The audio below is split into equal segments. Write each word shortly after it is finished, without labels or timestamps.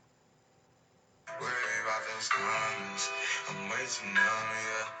those comments. I'm way too numb,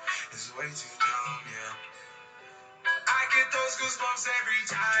 yeah. It's way too dumb, yeah. I get those goosebumps every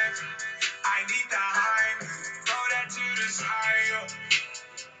time. I need the hype. Throw that to the side.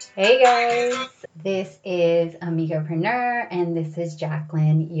 Hey guys, this is Amigapreneur and this is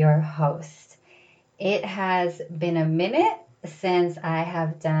Jacqueline, your host. It has been a minute since I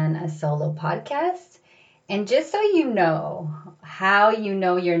have done a solo podcast. And just so you know how you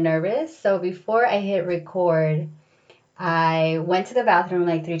know you're nervous, so before I hit record, I went to the bathroom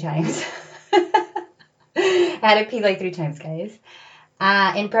like 3 times. I had to pee like 3 times, guys.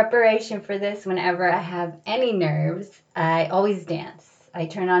 In preparation for this, whenever I have any nerves, I always dance. I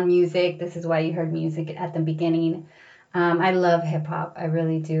turn on music. This is why you heard music at the beginning. I love hip hop. I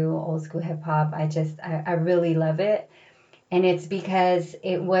really do. Old school hip hop. I really love it. And it's because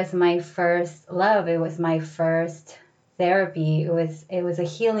it was my first love. It was my first therapy. It was a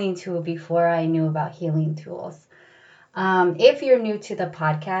healing tool before I knew about healing tools. If you're new to the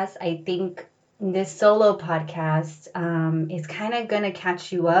podcast, I think this solo podcast is kind of gonna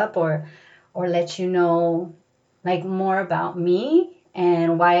catch you up or let you know like more about me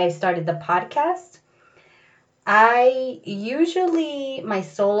and why I started the podcast. I usually my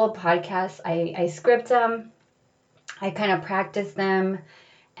solo podcasts I script them, I kind of practice them,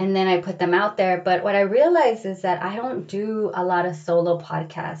 and then I put them out there. But what I realized is that I don't do a lot of solo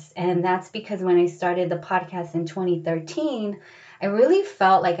podcasts. And that's because when I started the podcast in 2013, I really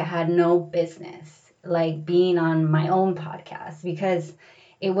felt like I had no business like being on my own podcast because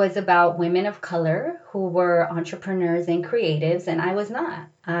it was about women of color who were entrepreneurs and creatives, and I was not.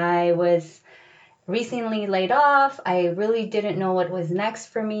 I was recently laid off. I really didn't know what was next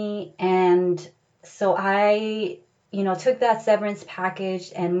for me. And so I took that severance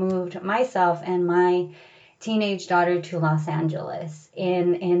package and moved myself and my teenage daughter to Los Angeles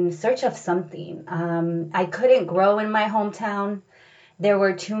in search of something. I couldn't grow in my hometown. There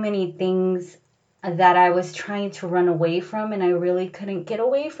were too many things that I was trying to run away from and I really couldn't get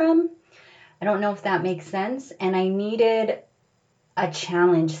away from. I don't know if that makes sense. And I needed a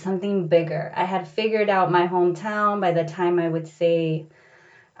challenge, something bigger. I had figured out my hometown by the time I would say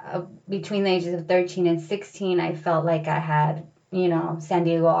between the ages of 13 and 16, I felt like I had, San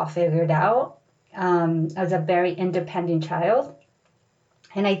Diego all figured out. I was a very independent child.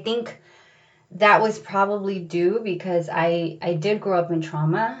 And I think that was probably due because I did grow up in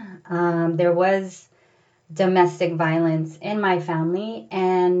trauma. There was domestic violence in my family,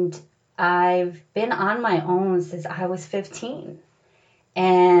 and I've been on my own since I was 15.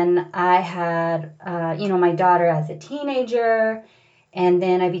 And I had, my daughter as a teenager. And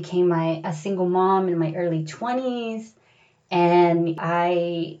then I became a single mom in my early 20s. And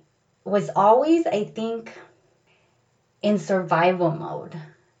I was always, I think, in survival mode.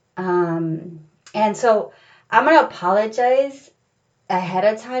 And so I'm going to apologize ahead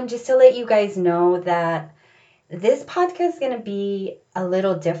of time just to let you guys know that this podcast is going to be a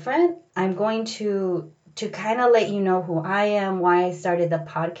little different. I'm going to kind of let you know who I am, why I started the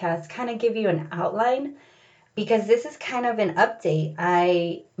podcast, kind of give you an outline. Because this is kind of an update.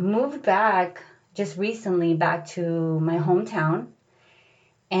 I moved back just recently back to my hometown.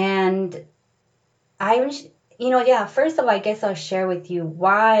 And first of all, I guess I'll share with you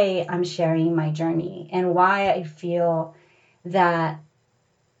why I'm sharing my journey and why I feel that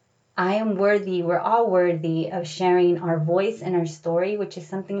I am worthy, we're all worthy of sharing our voice and our story, which is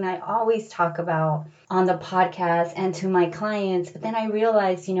something I always talk about on the podcast and to my clients. But then I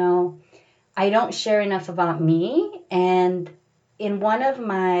realized, I don't share enough about me. And in one of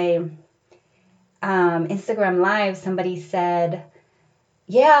my Instagram lives, somebody said,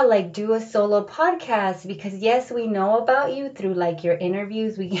 yeah, like do a solo podcast because yes, we know about you through like your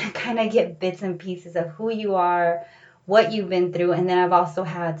interviews. We kind of get bits and pieces of who you are, what you've been through. And then I've also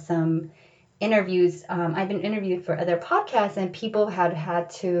had some interviews. I've been interviewed for other podcasts and people had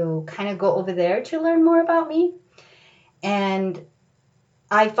to kind of go over there to learn more about me. And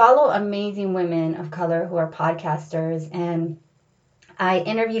I follow amazing women of color who are podcasters, and I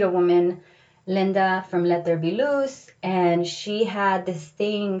interviewed a woman, Linda from Let There Be Loose, and she had this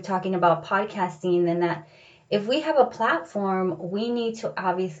thing talking about podcasting and that if we have a platform, we need to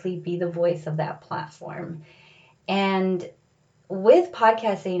obviously be the voice of that platform. And with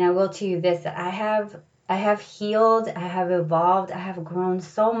podcasting, I will tell you this, that I have healed, I have evolved, I have grown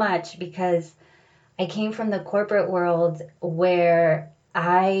so much because I came from the corporate world where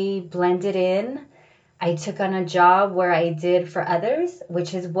I blended in. I took on a job where I did for others,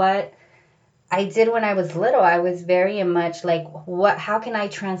 which is what I did when I was little. I was very much like, how can I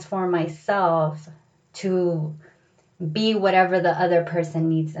transform myself to be whatever the other person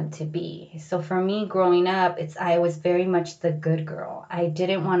needs them to be. So for me growing up, I was very much the good girl. I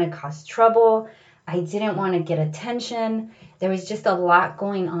didn't want to cause trouble. I didn't want to get attention. There was just a lot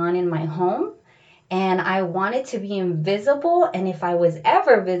going on in my home, and I wanted to be invisible. And if I was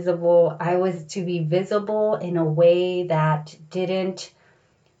ever visible, I was to be visible in a way that didn't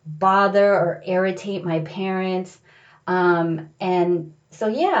bother or irritate my parents. And so,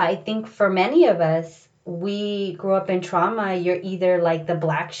 yeah, I think for many of us, we grew up in trauma. You're either like the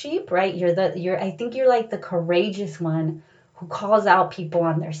black sheep, right? I think you're like the courageous one who calls out people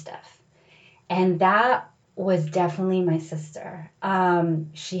on their stuff. And that was definitely my sister.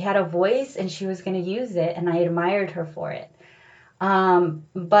 She had a voice and she was going to use it, and I admired her for it.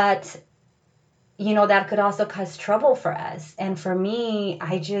 But that could also cause trouble for us. And for me,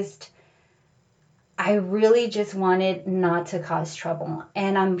 I really just wanted not to cause trouble.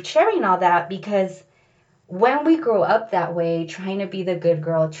 And I'm sharing all that because when we grow up that way, trying to be the good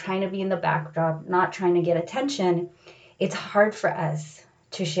girl, trying to be in the backdrop, not trying to get attention, it's hard for us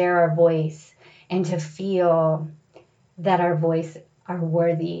to share our voice and to feel that our voice are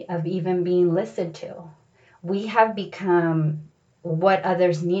worthy of even being listened to. We have become what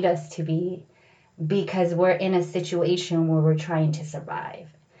others need us to be because we're in a situation where we're trying to survive.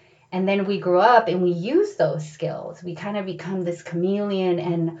 And then we grow up and we use those skills. We kind of become this chameleon,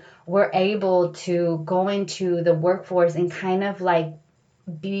 and we're able to go into the workforce and kind of like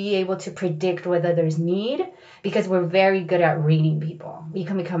be able to predict what others need because we're very good at reading people. We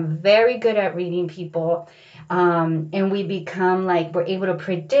can become very good at reading people, and we become like we're able to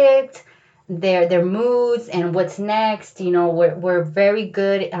predict their moods and what's next. We're very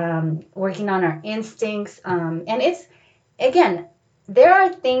good working on our instincts, and it's again, there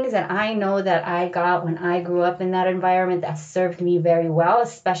are things that I know that I got when I grew up in that environment that served me very well,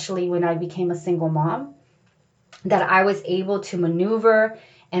 especially when I became a single mom, that I was able to maneuver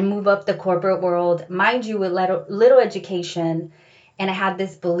and move up the corporate world, mind you, with little education. And I had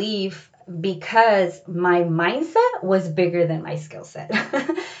this belief because my mindset was bigger than my skill set.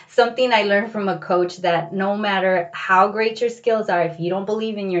 Something I learned from a coach, that no matter how great your skills are, if you don't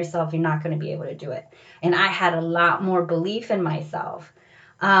believe in yourself, you're not going to be able to do it. And I had a lot more belief in myself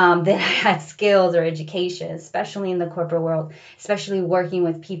than I had skills or education, especially in the corporate world, especially working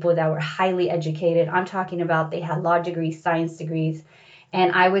with people that were highly educated. I'm talking about they had law degrees, science degrees.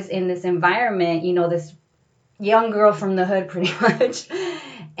 And I was in this environment, this young girl from the hood pretty much.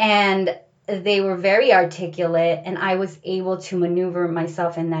 And they were very articulate, and I was able to maneuver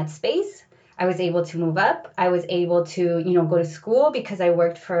myself in that space. I was able to move up. I was able to, go to school because I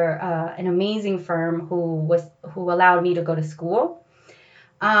worked for an amazing firm who allowed me to go to school.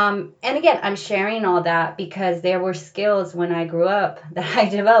 And again, I'm sharing all that because there were skills when I grew up that I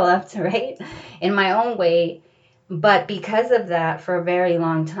developed, right, in my own way. But because of that, for a very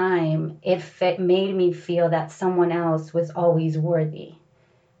long time, it made me feel that someone else was always worthy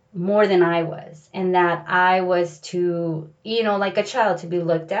more than I was, and that I was to, like a child, to be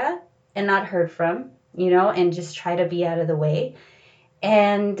looked at and not heard from, and just try to be out of the way.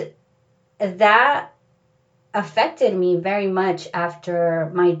 And that affected me very much after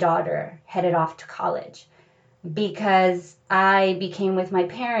my daughter headed off to college, because I became with my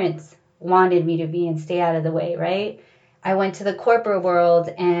parents, wanted me to be and stay out of the way, right? I went to the corporate world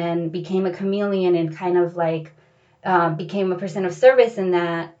and became a chameleon and kind of like became a person of service in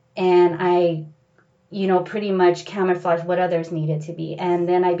that. And I, pretty much camouflaged what others needed to be. And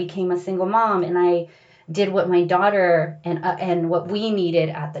then I became a single mom, and I did what my daughter and what we needed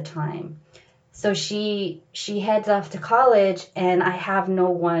at the time. So she heads off to college, and I have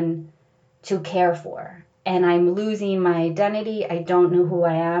no one to care for. And I'm losing my identity. I don't know who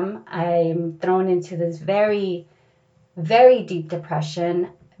I am. I'm thrown into this very, very deep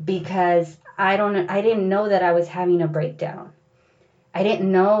depression because I didn't know that I was having a breakdown. I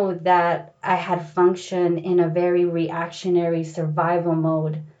didn't know that I had functioned in a very reactionary survival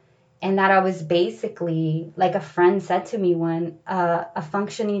mode, and that I was basically, like a friend said to me a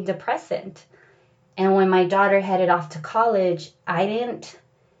functioning depressant. And when my daughter headed off to college, I didn't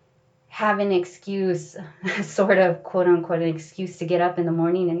have an excuse, sort of quote unquote, an excuse to get up in the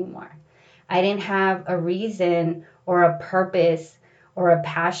morning anymore. I didn't have a reason or a purpose or a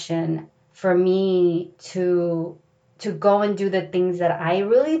passion for me to go and do the things that I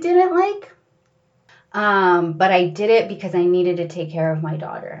really didn't like. But I did it because I needed to take care of my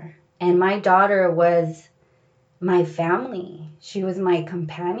daughter. And my daughter was my family. She was my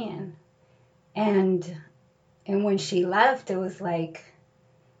companion. And when she left, it was like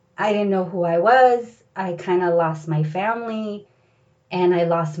I didn't know who I was. I kind of lost my family. and I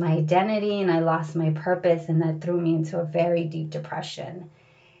lost my identity and I lost my purpose, and that threw me into a very deep depression.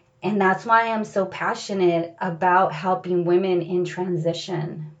 And that's why I'm so passionate about helping women in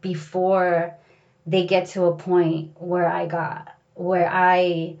transition before they get to a point where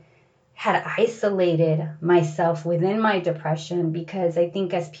I had isolated myself within my depression, because I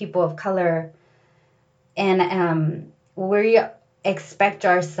think as people of color, and we expect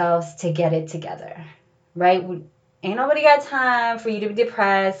ourselves to get it together, right? Ain't nobody got time for you to be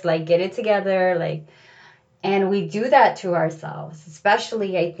depressed, like get it together, like, and we do that to ourselves.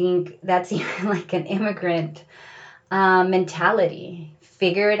 Especially, I think that's even like an immigrant mentality.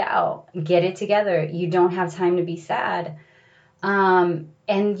 Figure it out, get it together. You don't have time to be sad.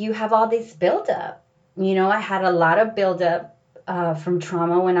 And you have all this buildup. I had a lot of buildup from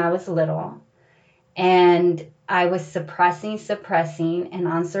trauma when I was little. And I was suppressing, and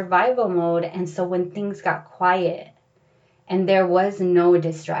on survival mode. And so when things got quiet and there was no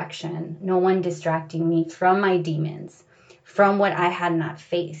distraction, no one distracting me from my demons, from what I had not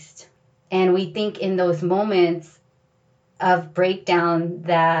faced. And we think in those moments of breakdown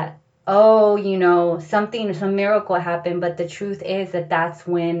that, oh, some miracle happened. But the truth is that that's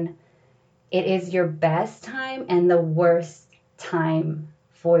when it is your best time and the worst time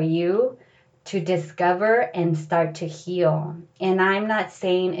for you to discover and start to heal. And I'm not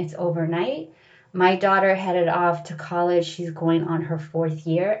saying it's overnight. My daughter headed off to college. She's going on her 4th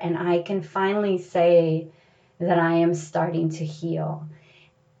year, and I can finally say that I am starting to heal.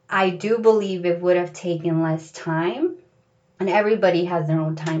 I do believe it would have taken less time, and everybody has their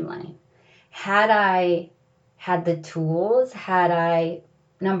own timeline. Had I had the tools, had I,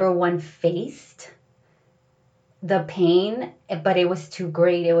 number one, faced the pain, but it was too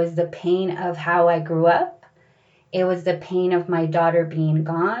great. It was the pain of how I grew up. It was the pain of my daughter being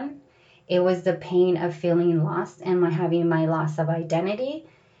gone. It was the pain of feeling lost and having my loss of identity.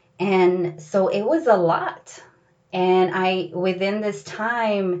 And so it was a lot. And within this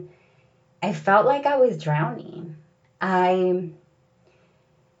time, I felt like I was drowning. I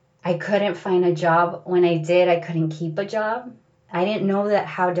couldn't find a job. When I did, I couldn't keep a job. I didn't know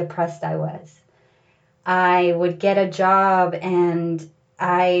how depressed I was. I would get a job and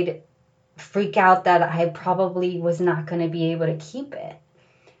I'd freak out that I probably was not going to be able to keep it,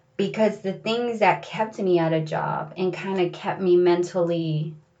 because the things that kept me at a job and kind of kept me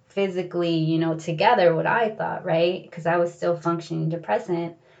mentally, physically, together, what I thought, right? Because I was still functioning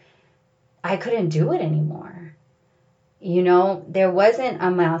depressant. I couldn't do it anymore. There wasn't a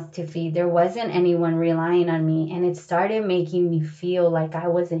mouth to feed. There wasn't anyone relying on me. And it started making me feel like I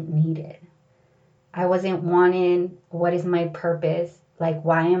wasn't needed. I wasn't wanted. What is my purpose? Like,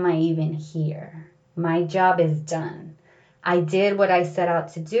 why am I even here? My job is done. I did what I set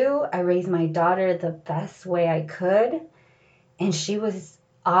out to do. I raised my daughter the best way I could. And she was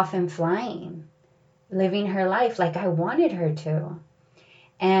off and flying, living her life like I wanted her to.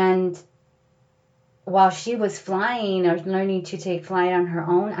 And while she was flying or learning to take flight on her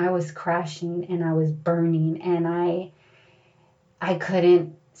own, I was crashing and I was burning, and I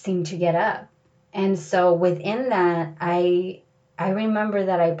couldn't seem to get up. And so within that, I remember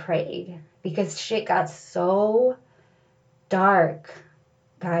that I prayed, because shit got so dark,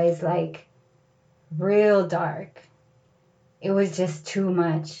 guys, like real dark. It was just too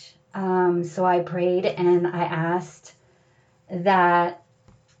much. So I prayed and I asked that,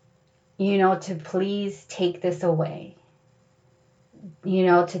 to please take this away,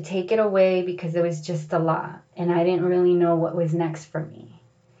 to take it away, because it was just a lot and I didn't really know what was next for me.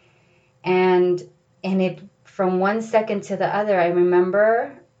 And it, from one second to the other, I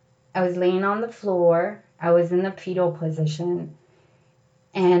remember I was laying on the floor. I was in the fetal position,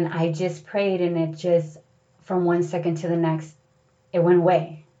 and I just prayed, and it just, from one second to the next, it went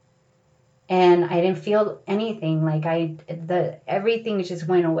away. And I didn't feel anything. Like everything just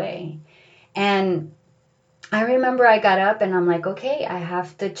went away. And I remember I got up and I'm like, okay, I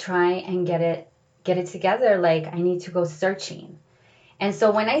have to try and get it together. Like, I need to go searching. And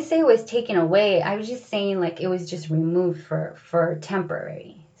so when I say it was taken away, I was just saying like it was just removed for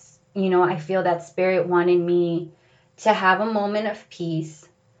temporary. I feel that Spirit wanted me to have a moment of peace,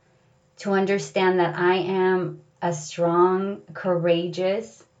 to understand that I am a strong,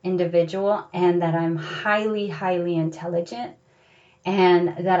 courageous individual, and that I'm highly, highly intelligent,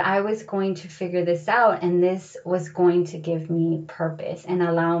 and that I was going to figure this out, and this was going to give me purpose and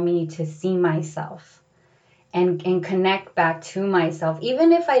allow me to see myself and connect back to myself.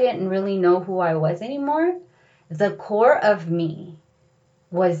 Even if I didn't really know who I was anymore, the core of me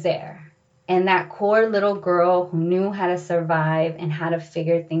was there. And that core little girl who knew how to survive and how to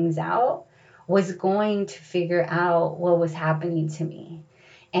figure things out was going to figure out what was happening to me.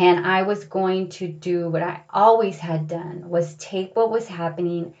 And I was going to do what I always had done, was take what was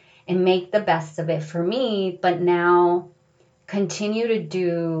happening and make the best of it for me, but now continue to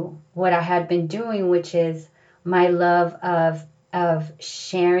do what I had been doing, which is my love of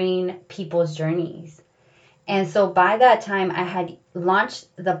sharing people's journeys. And so by that time, I had launched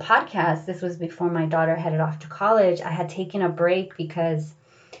the podcast. This was before my daughter headed off to college. I had taken a break because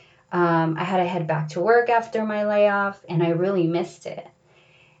I had to head back to work after my layoff, and I really missed it.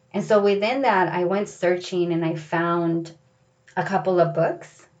 And so within that, I went searching and I found a couple of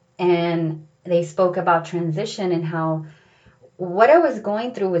books, and they spoke about transition and how what I was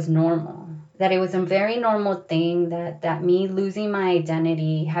going through was normal, that it was a very normal thing, that me losing my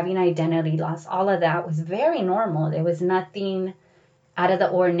identity, having identity loss, all of that was very normal. There was nothing out of the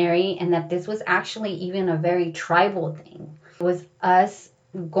ordinary, and that this was actually even a very tribal thing. It was us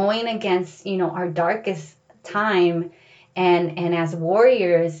going against, our darkest time, and as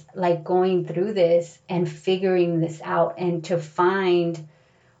warriors, like going through this and figuring this out, and to find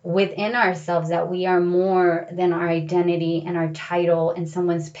within ourselves that we are more than our identity and our title and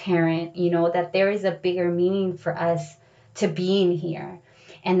someone's parent, that there is a bigger meaning for us to being here.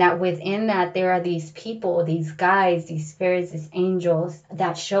 And that within that, there are these people, these guides, these spirits, these angels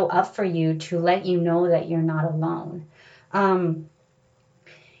that show up for you to let you know that you're not alone. And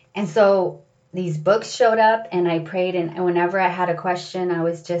so these books showed up, and I prayed, and whenever I had a question, I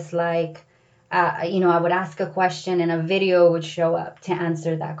was just like, I would ask a question and a video would show up to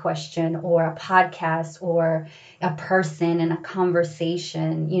answer that question, or a podcast, or a person and a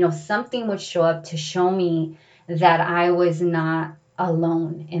conversation, something would show up to show me that I was not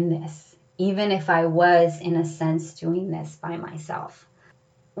alone in this, even if I was, in a sense, doing this by myself.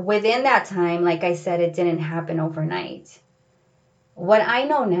 Within that time, like I said, it didn't happen overnight. What I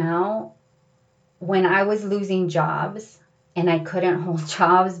know now, when I was losing jobs and I couldn't hold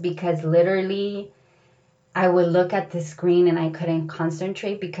jobs because literally I would look at the screen and I couldn't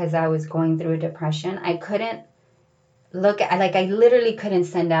concentrate because I was going through a depression. I couldn't I literally couldn't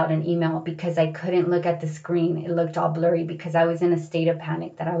send out an email because I couldn't look at the screen. It looked all blurry because I was in a state of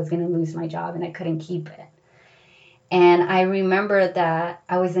panic that I was going to lose my job and I couldn't keep it. And I remember that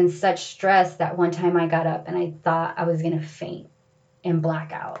I was in such stress that one time I got up and I thought I was going to faint and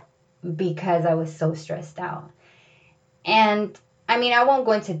black out because I was so stressed out. And I mean, I won't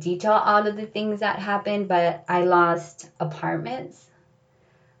go into detail all of the things that happened, but I lost apartments.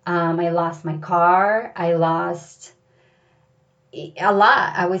 I lost my car. I lost a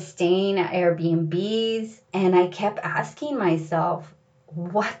lot. I was staying at Airbnbs, and I kept asking myself,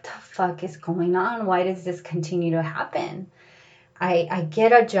 what the fuck is going on? Why does this continue to happen? I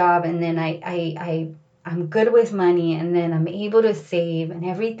get a job, and then I'm good with money, and then I'm able to save and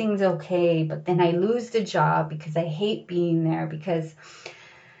everything's okay, but then I lose the job because I hate being there, because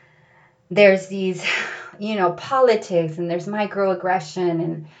there's these, politics, and there's microaggression,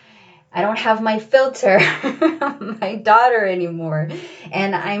 and I don't have my filter, my daughter anymore,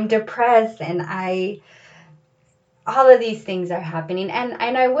 and I'm depressed, and all of these things are happening.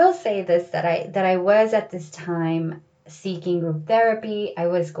 And I will say this, that I was at this time seeking group therapy. I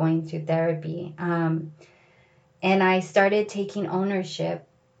was going through therapy. And I started taking ownership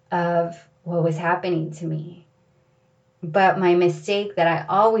of what was happening to me. But my mistake that I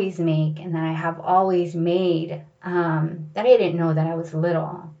always make, and that I have always made, that I didn't know that I was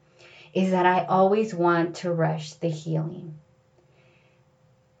little, is that I always want to rush the healing.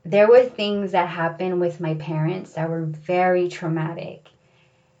 There were things that happened with my parents that were very traumatic.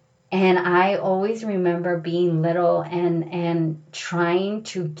 And I always remember being little and trying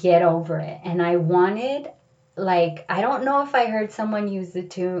to get over it. And I wanted, I don't know if I heard someone use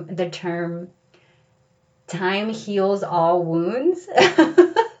the term time heals all wounds.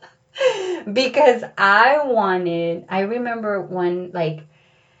 Because I remember one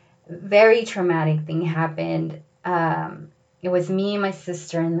very traumatic thing happened. It was me and my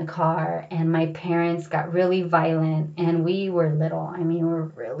sister in the car, and my parents got really violent, and we were little. I mean, we were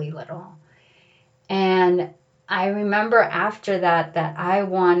really little. And I remember after that I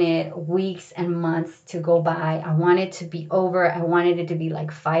wanted weeks and months to go by. I wanted it to be over. I wanted it to be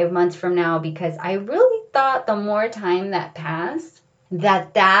 5 months from now, because I really thought the more time that passed,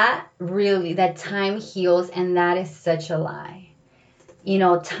 that time heals, and that is such a lie.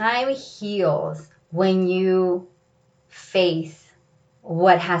 Time heals when you face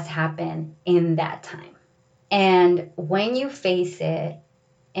what has happened in that time. And when you face it,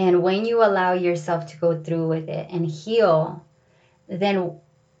 and when you allow yourself to go through with it and heal, then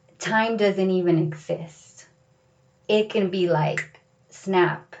time doesn't even exist. It can be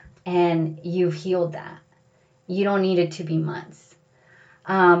snap. and you've healed that. You don't need it to be months.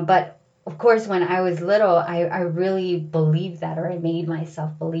 But of course, when I was little, I really believed that, or I made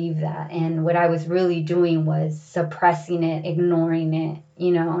myself believe that. And what I was really doing was suppressing it, ignoring it,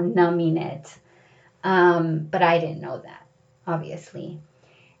 numbing it. But I didn't know that, obviously.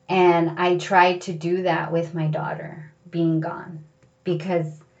 And I tried to do that with my daughter being gone because,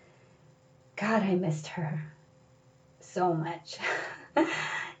 God, I missed her so much.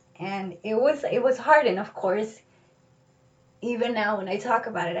 And it was hard. And of course, even now when I talk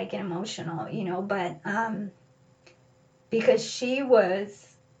about it, I get emotional, but because she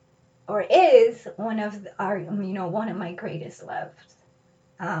was or is one of one of my greatest loves.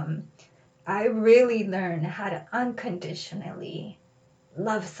 I really learned how to unconditionally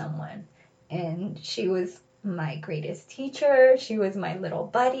love someone. And she was my greatest teacher. She was my little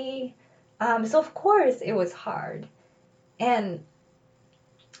buddy. So of course it was hard. And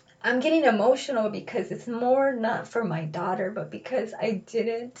I'm getting emotional because it's more not for my daughter, but because I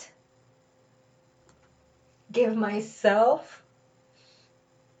didn't give myself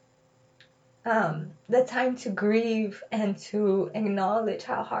the time to grieve and to acknowledge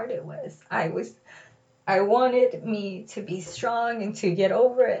how hard it was. I wanted me to be strong and to get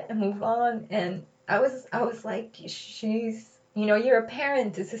over it and move on. And I was like, she's, you're a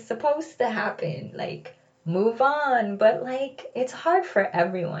parent. This is supposed to happen. Like, move on. But like, it's hard for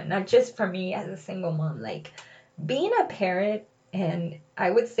everyone, not just for me as a single mom. Like, being a parent, and I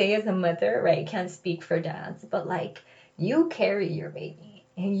would say as a mother, right? I can't speak for dads, but like, you carry your baby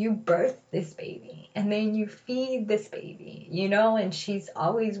and you birth this baby and then you feed this baby, and she's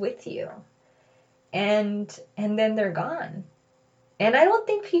always with you. And then they're gone. And I don't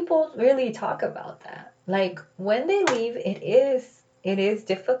think people really talk about that. Like, when they leave, it is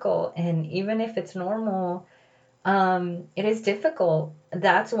difficult. And even if it's normal, it is difficult.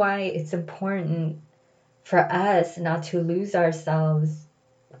 That's why it's important for us not to lose ourselves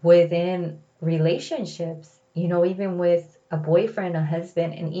within relationships, even with a boyfriend, a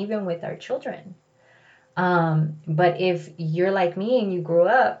husband, and even with our children. But if you're like me and you grew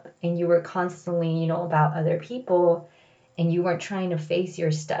up and you were constantly, about other people and you weren't trying to face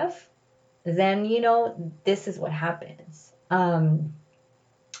your stuff, then, this is what happens. And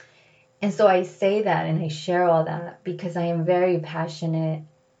so I say that and I share all that because I am very passionate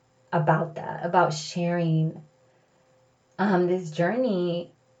about that, about sharing this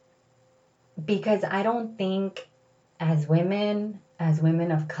journey, because I don't think as women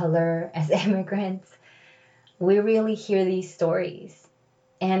of color, as immigrants, we really hear these stories.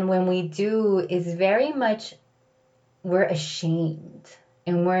 And when we do, it's very much we're ashamed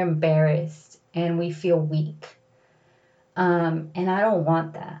and we're embarrassed and we feel weak. And I don't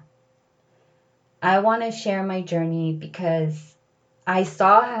want that. I want to share my journey because I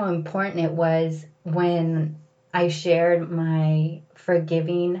saw how important it was when I shared my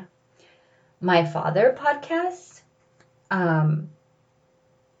Forgiving My Father podcast. I've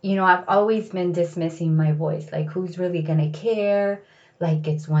always been dismissing my voice. Like, who's really going to care? Like,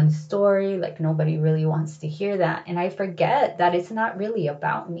 it's one story. Like, nobody really wants to hear that. And I forget that it's not really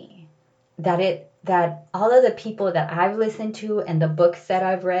about me. That all of the people that I've listened to and the books that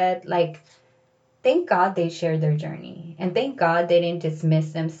I've read, like, thank God they shared their journey. And thank God they didn't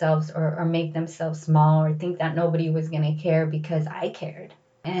dismiss themselves or make themselves small or think that nobody was going to care, because I cared.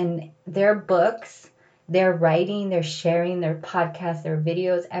 And their books, their writing, their sharing, their podcasts, their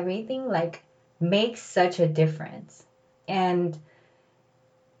videos, everything like makes such a difference. And,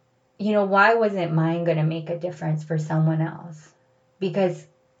 why wasn't mine going to make a difference for someone else? Because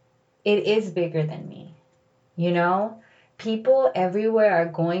it is bigger than me. People everywhere are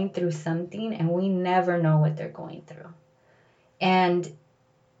going through something and we never know what they're going through. And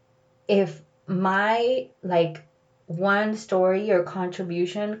if my one story or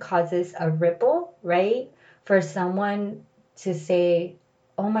contribution causes a ripple, right? For someone to say,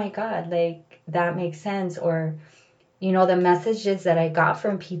 oh my God, that makes sense. Or, the messages that I got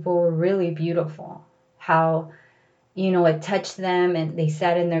from people were really beautiful. How, it touched them and they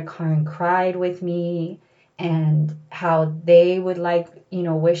sat in their car and cried with me, and how they would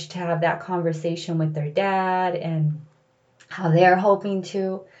wish to have that conversation with their dad and how they're hoping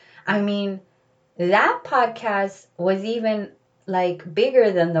to. I mean, that podcast was even bigger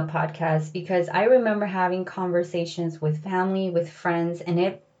than the podcast, because I remember having conversations with family, with friends, and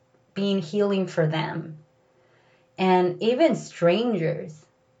it being healing for them. And even strangers.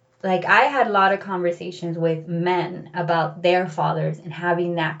 I had a lot of conversations with men about their fathers and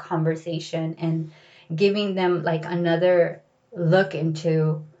having that conversation and giving them another look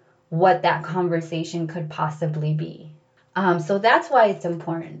into what that conversation could possibly be. So that's why it's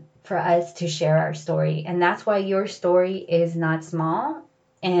important. for us to share our story. And that's why your story is not small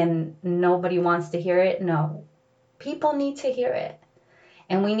and nobody wants to hear it. No, people need to hear it.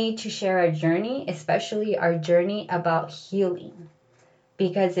 And we need to share our journey, especially our journey about healing,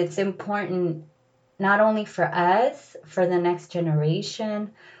 because it's important not only for us, for the next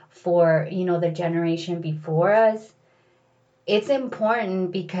generation, for, the generation before us. It's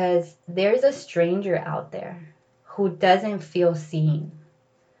important because there's a stranger out there who doesn't feel seen,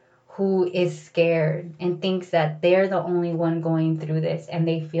 who is scared and thinks that they're the only one going through this and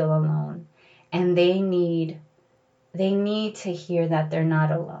they feel alone. And they need to hear that they're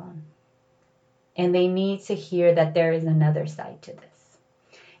not alone. And they need to hear that there is another side to this.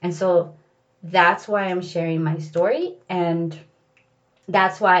 And so that's why I'm sharing my story. And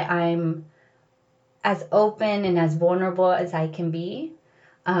that's why I'm as open and as vulnerable as I can be.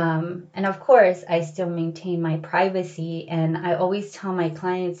 And of course, I still maintain my privacy. And I always tell my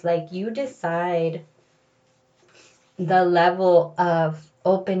clients, like, you decide the level of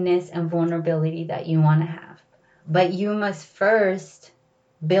openness and vulnerability that you want to have. But you must first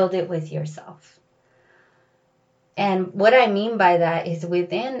build it with yourself. And what I mean by that is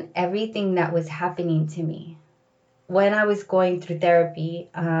within everything that was happening to me, when I was going through therapy,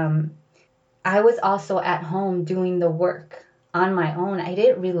 I was also at home doing the work on my own. I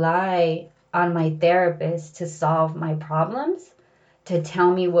didn't rely on my therapist to solve my problems, to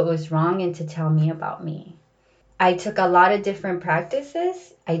tell me what was wrong and to tell me about me. I took a lot of different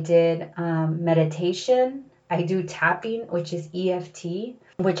practices. I did meditation. I do tapping, which is EFT,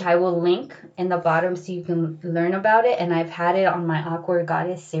 which I will link in the bottom so you can learn about it. And I've had it on my Awkward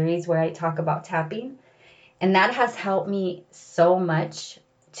Goddess series where I talk about tapping. And that has helped me so much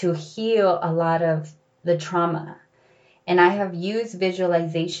to heal a lot of the trauma. And I have used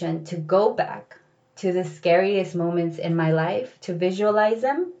visualization to go back to the scariest moments in my life, to visualize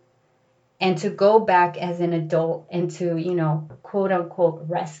them, and to go back as an adult and to, quote unquote,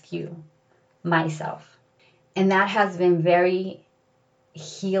 rescue myself. And that has been very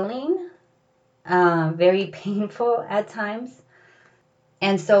healing, very painful at times.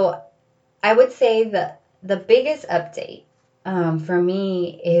 And so I would say that the biggest update for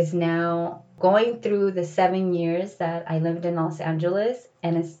me is now going through the 7 years that I lived in Los Angeles.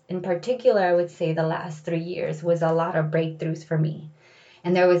 And in particular, I would say the last 3 years was a lot of breakthroughs for me.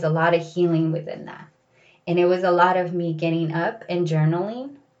 And there was a lot of healing within that. And it was a lot of me getting up and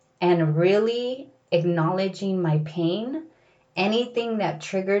journaling and really acknowledging my pain. Anything that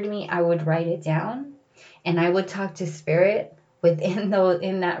triggered me, I would write it down. And I would talk to spirit in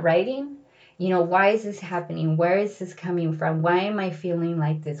that writing. Why is this happening? Where is this coming from? Why am I feeling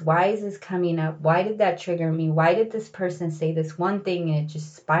like this? Why is this coming up? Why did that trigger me? Why did this person say this one thing and it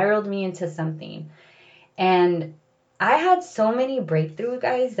just spiraled me into something? And I had so many breakthroughs,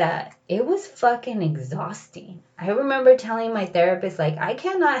 guys, that it was fucking exhausting. I remember telling my therapist, like, I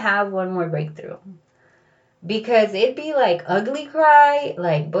cannot have one more breakthrough. Because it'd be like ugly cry,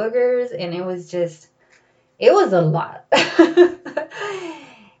 like boogers, and it was a lot.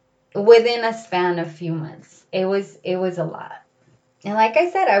 Within a span of few months. It was a lot. And like I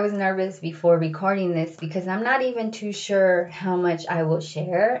said, I was nervous before recording this because I'm not even too sure how much I will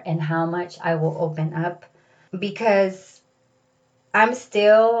share and how much I will open up, because I'm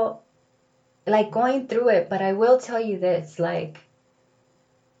still like going through it. But I will tell you this, like,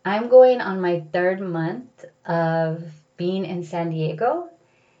 I'm going on my 3rd month of being in San Diego,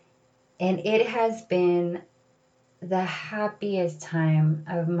 and it has been the happiest time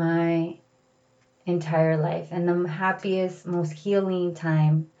of my entire life and the happiest, most healing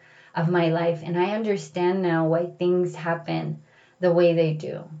time of my life. And I understand now why things happen the way they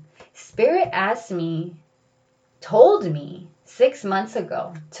do. Spirit told me 6 months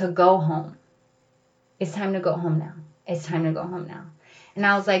ago to go home. It's time to go home now. It's time to go home now. And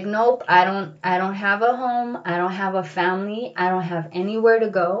I was like, nope, I don't have a home. I don't have a family. I don't have anywhere to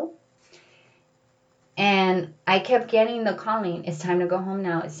go. And I kept getting the calling, it's time to go home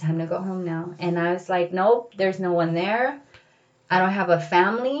now, it's time to go home now. And I was like, nope, there's no one there. I don't have a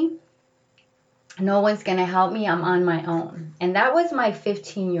family. No one's going to help me. I'm on my own. And that was my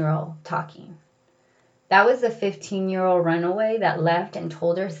 15-year-old talking. That was the 15-year-old runaway that left and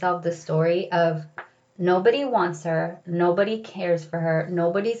told herself the story of nobody wants her, nobody cares for her,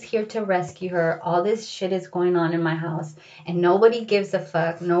 nobody's here to rescue her, all this shit is going on in my house, and nobody gives a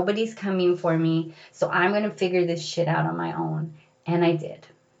fuck, nobody's coming for me, so I'm going to figure this shit out on my own. And I did.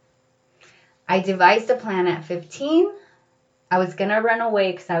 I devised a plan at 15. I was going to run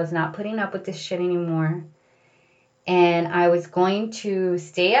away because I was not putting up with this shit anymore. And I was going to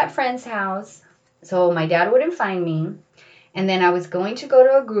stay at friend's house so my dad wouldn't find me. And then I was going to go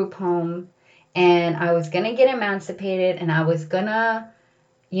to a group home, and I was going to get emancipated, and I was going to,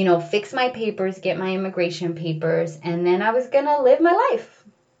 fix my papers, get my immigration papers, and then I was going to live my life.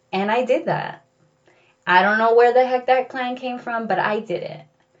 And I did that. I don't know where the heck that plan came from, but I did it.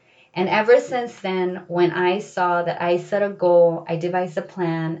 And ever since then, when I saw that I set a goal, I devised a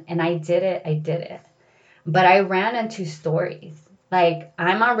plan, and I did it, I did it. But I ran into stories. Like,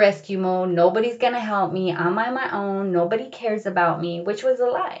 I'm on rescue mode. Nobody's going to help me. I'm on my own. Nobody cares about me, which was a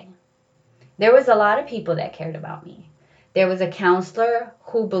lie. There was a lot of people that cared about me. There was a counselor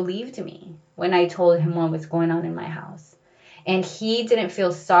who believed me when I told him what was going on in my house. And he didn't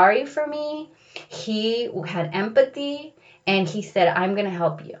feel sorry for me. He had empathy, and he said, I'm going to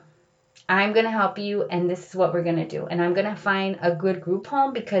help you. I'm going to help you, and this is what we're going to do. And I'm going to find a good group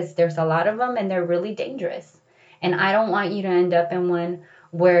home because there's a lot of them, and they're really dangerous. And I don't want you to end up in one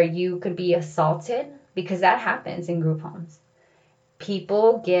where you could be assaulted, because that happens in group homes.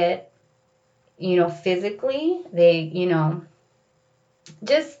 People get, physically, they,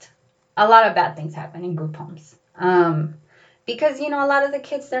 just a lot of bad things happen in group homes. Because, a lot of the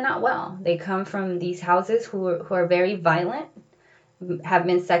kids, they're not well. They come from these houses who are very violent, have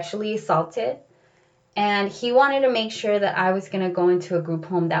been sexually assaulted. And he wanted to make sure that I was going to go into a group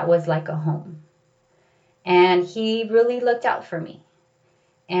home that was like a home. And he really looked out for me.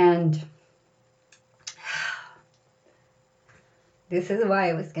 And this is why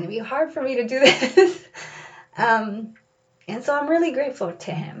it was going to be hard for me to do this. And so I'm really grateful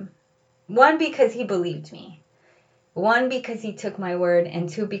to him. One, because he believed me. One, because he took my word. And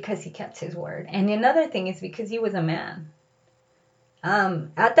two, because he kept his word. And another thing is because he was a man.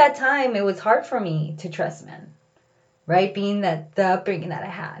 At that time, it was hard for me to trust men, right? Being that the upbringing that I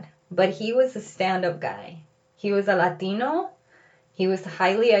had. But he was a stand-up guy. He was a Latino. He was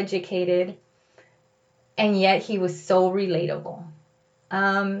highly educated. And yet he was so relatable.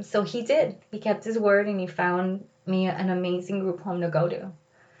 So he did. He kept his word, and he found me an amazing group home to go to.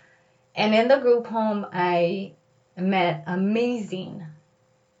 And in the group home, I met amazing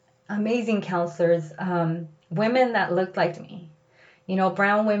counselors, women that looked like me.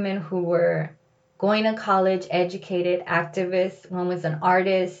 Brown women who were going to college, educated, activists. One was an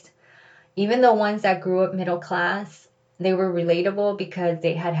artist. Even the ones that grew up middle class, they were relatable because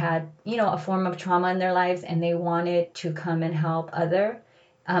they had, a form of trauma in their lives, and they wanted to come and help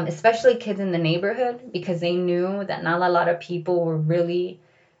especially kids in the neighborhood, because they knew that not a lot of people were really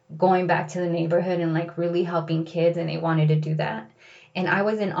going back to the neighborhood and like really helping kids, and they wanted to do that. And I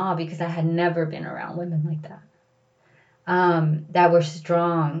was in awe because I had never been around women like that. That were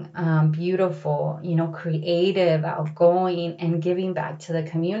strong, beautiful, creative, outgoing, and giving back to the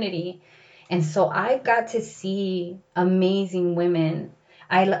community. And so I got to see amazing women.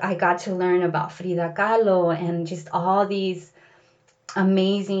 I got to learn about Frida Kahlo and just all these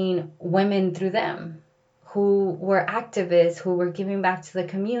amazing women through them who were activists, who were giving back to the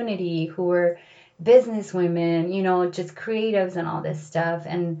community, who were business women, just creatives and all this stuff.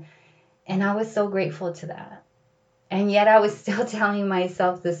 And I was so grateful to that. And yet I was still telling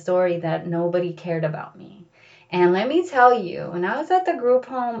myself the story that nobody cared about me. And let me tell you, when I was at the group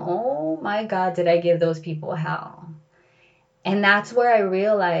home, oh my God, did I give those people hell. And that's where I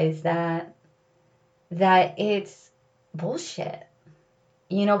realized that it's bullshit.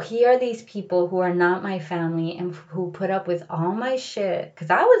 Here are these people who are not my family and who put up with all my shit, because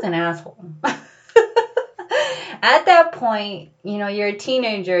I was an asshole. At that point, you're a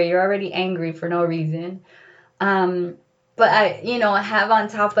teenager, you're already angry for no reason. But I have on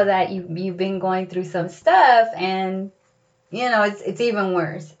top of that, you've been going through some stuff, and, it's even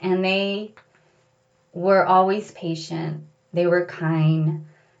worse. And they were always patient. They were kind.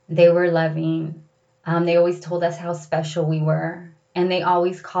 They were loving. They always told us how special we were. And they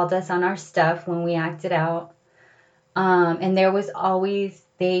always called us on our stuff when we acted out. And there was always,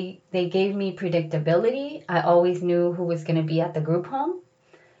 they gave me predictability. I always knew who was going to be at the group home.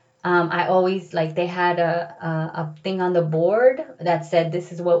 I always, they had a thing on the board that said,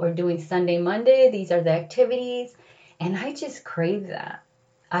 this is what we're doing Sunday, Monday. These are the activities. And I just craved that.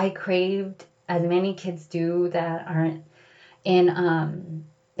 I craved, as many kids do that aren't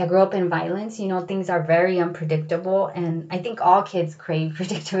that grow up in violence, things are very unpredictable. And I think all kids crave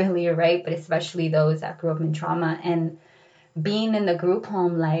predictability, right? But especially those that grew up in trauma. And being in the group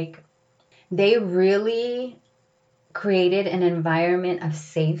home, they really created an environment of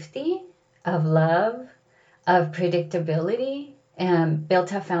safety, of love, of predictability, and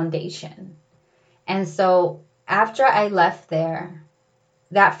built a foundation. And so after I left there,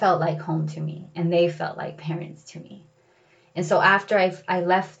 that felt like home to me, and they felt like parents to me. And so after I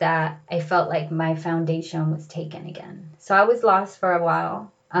left that, I felt like my foundation was taken again. So I was lost for a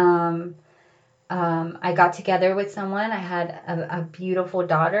while. I got together with someone. I had a beautiful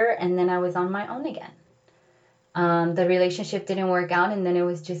daughter, and then I was on my own again. The relationship didn't work out, and then it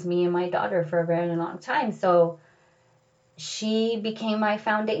was just me and my daughter for a very long time. So she became my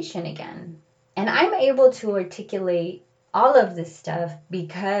foundation again. And I'm able to articulate all of this stuff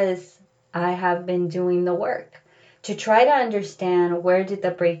because I have been doing the work to try to understand, where did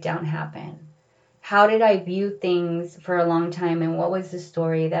the breakdown happen? How did I view things for a long time, and what was the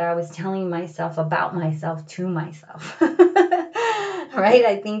story that I was telling myself about myself to myself? Right?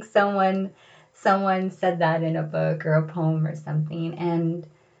 I think someone said that in a book or a poem or something,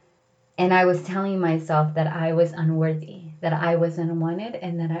 and I was telling myself that I was unworthy, that I was unwanted,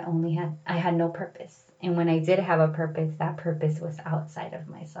 and that I had no purpose. And when I did have a purpose, that purpose was outside of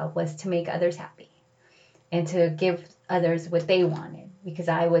myself, was to make others happy and to give others what they wanted, because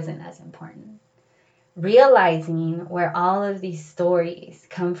I wasn't as important. Realizing where all of these stories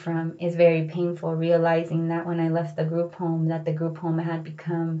come from is very painful. Realizing that when I left the group home, that the group home had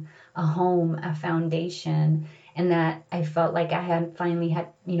become a home, a foundation, and that I felt like I had finally had,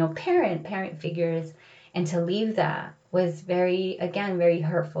 parent figures, and to leave that was very, again, very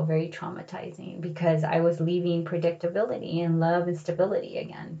hurtful, very traumatizing, because I was leaving predictability and love and stability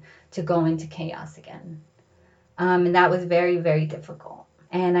again to go into chaos again. And that was very, very difficult.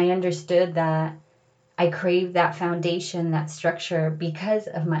 And I understood that I craved that foundation, that structure, because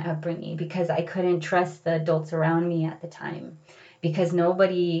of my upbringing, because I couldn't trust the adults around me at the time, because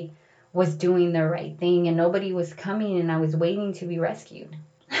nobody was doing the right thing and nobody was coming, and I was waiting to be rescued.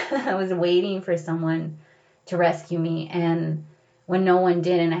 I was waiting for someone to rescue me. And when no one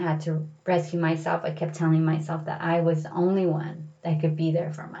did and I had to rescue myself, I kept telling myself that I was the only one that could be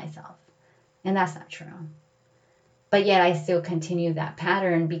there for myself. And that's not true. But yet I still continued that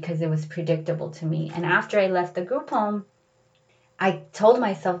pattern because it was predictable to me. And after I left the group home, I told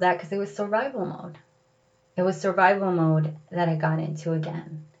myself that because it was survival mode. It was survival mode that I got into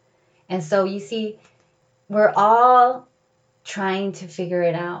again. And so you see, we're all trying to figure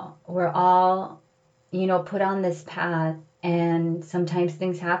it out. We're all, put on this path, and sometimes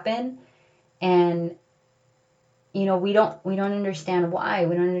things happen, and we don't understand why.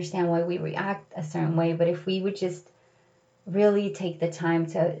 We don't understand why we react a certain way. But if we would just really take the time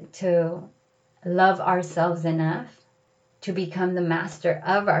to love ourselves enough to become the master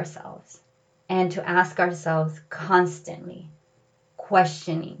of ourselves, and to ask ourselves constantly,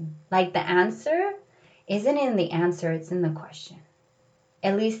 questioning. Like, the answer isn't in the answer, it's in the question.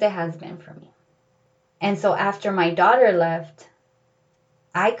 At least it has been for me. And so after my daughter left,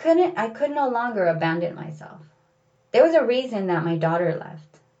 I could no longer abandon myself. There was a reason that my daughter left.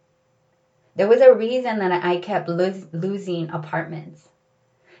 There was a reason that I kept losing apartments.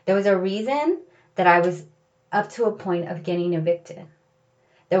 There was a reason that I was up to a point of getting evicted.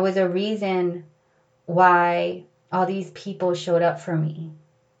 There was a reason why all these people showed up for me.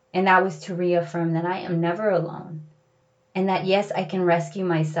 And that was to reaffirm that I am never alone. And that, yes, I can rescue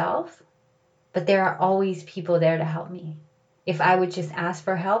myself, but there are always people there to help me. If I would just ask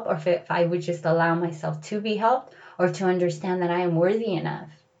for help, or if I would just allow myself to be helped, or to understand that I am worthy enough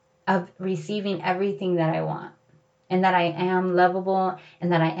of receiving everything that I want, and that I am lovable,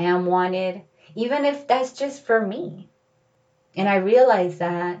 and that I am wanted, even if that's just for me. And I realized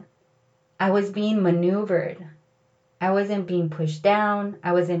that I was being maneuvered. I wasn't being pushed down.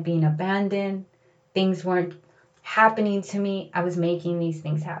 I wasn't being abandoned. Things weren't happening to me. I was making these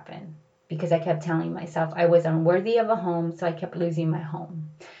things happen because I kept telling myself I was unworthy of a home, so I kept losing my home.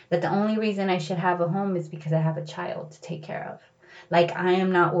 That the only reason I should have a home is because I have a child to take care of. Like, I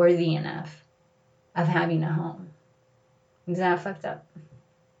am not worthy enough of having a home. Isn't that fucked up?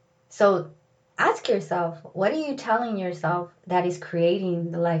 So ask yourself, what are you telling yourself that is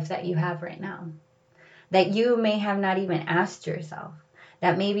creating the life that you have right now? That you may have not even asked yourself.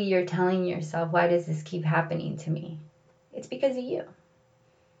 That maybe you're telling yourself, why does this keep happening to me? It's because of you.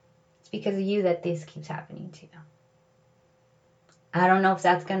 It's because of you that this keeps happening to you. I don't know if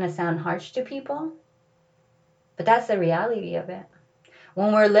that's going to sound harsh to people, but that's the reality of it.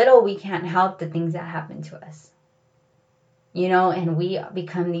 When we're little, we can't help the things that happen to us. And we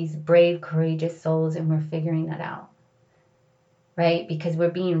become these brave, courageous souls, and we're figuring that out. Right? Because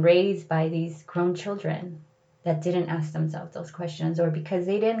we're being raised by these grown children that didn't ask themselves those questions, or because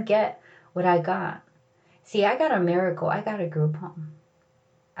they didn't get what I got. See, I got a miracle. I got a group home.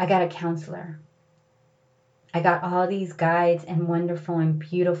 I got a counselor. I got all these guides and wonderful and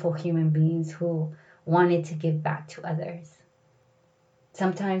beautiful human beings who wanted to give back to others.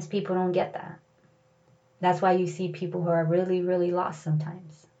 Sometimes people don't get that. That's why you see people who are really, really lost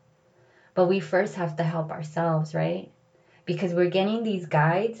sometimes. But we first have to help ourselves, right? Because we're getting these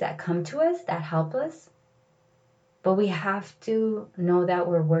guides that come to us, that help us. But we have to know that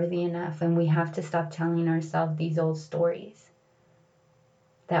we're worthy enough, and we have to stop telling ourselves these old stories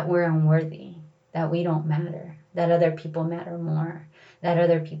that we're unworthy, that we don't matter, that other people matter more, that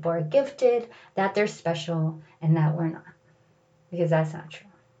other people are gifted, that they're special, and that we're not. Because that's not true.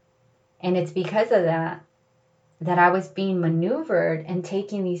 And it's because of that I was being maneuvered and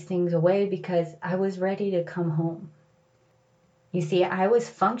taking these things away because I was ready to come home. You see, I was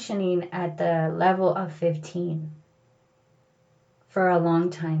functioning at the level of 15 for a long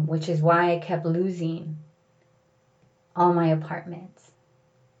time, which is why I kept losing all my apartments,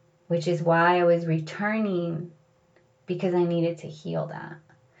 which is why I was returning, because I needed to heal that.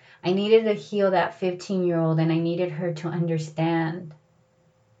 I needed to heal that 15-year-old, and I needed her to understand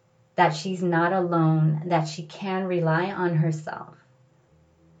that she's not alone, that she can rely on herself,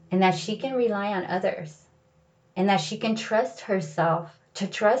 and that she can rely on others, and that she can trust herself to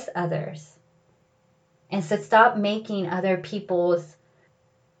trust others. And so stop making other people's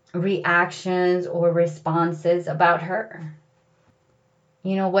reactions or responses about her.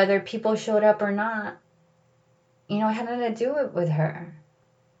 You know, whether people showed up or not, you know, it had nothing to do with her.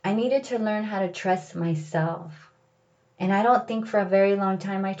 I needed to learn how to trust myself. And I don't think for a very long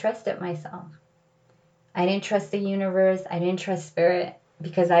time I trusted myself. I didn't trust the universe. I didn't trust spirit,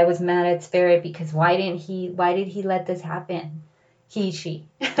 because I was mad at spirit, because why did he let this happen? She.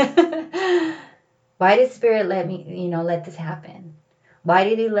 Why did spirit let this happen? Why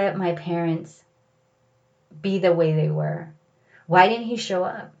did he let my parents be the way they were? Why didn't he show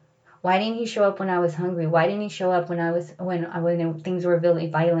up? Why didn't he show up when I was hungry? Why didn't he show up when things were really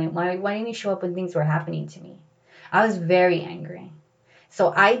violent? Why didn't he show up when things were happening to me? I was very angry.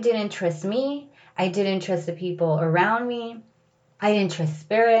 So I didn't trust me. I didn't trust the people around me. I didn't trust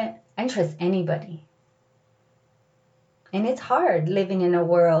spirit. I didn't trust anybody. And it's hard living in a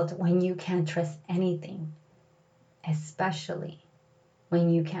world when you can't trust anything, especially when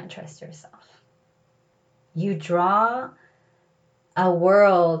you can't trust yourself. You draw a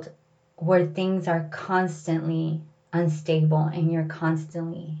world where things are constantly unstable and you're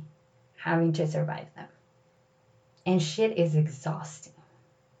constantly having to survive them. And shit is exhausting.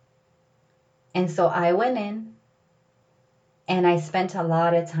 And so I went in and I spent a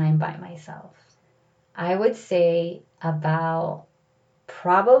lot of time by myself. I would say about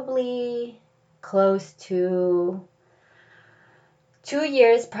probably close to 2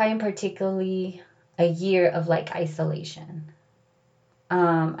 years, probably particularly a year of like isolation.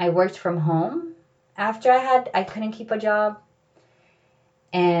 I worked from home after I couldn't keep a job.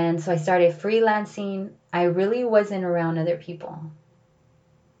 And so I started freelancing. I really wasn't around other people.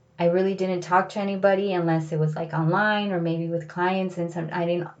 I really didn't talk to anybody unless it was like online or maybe with clients. And I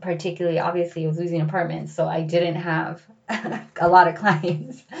didn't particularly, obviously I was losing apartments, so I didn't have a lot of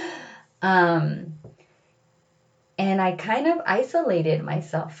clients. And I kind of isolated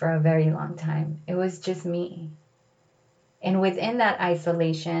myself for a very long time. It was just me. And within that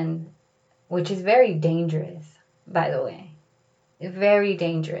isolation, which is very dangerous, by the way, very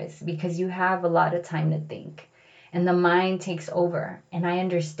dangerous, because you have a lot of time to think and the mind takes over. And I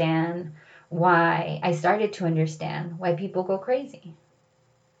started to understand why people go crazy.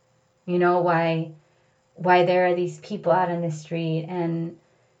 You know, why there are these people out on the street. And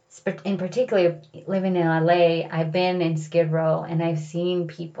in particular, living in LA, I've been in Skid Row and I've seen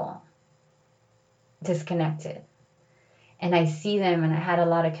people disconnected. And I see them and I had a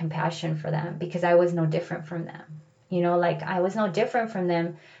lot of compassion for them because I was no different from them. You know, like I was no different from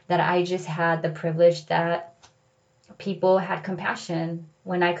them, that I just had the privilege that people had compassion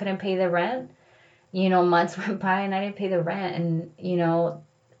when I couldn't pay the rent. You know, months went by and I didn't pay the rent. And, you know,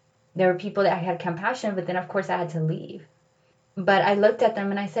 there were people that I had compassion, but then of course I had to leave. But I looked at them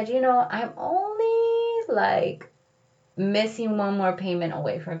and I said, you know, I'm only like missing one more payment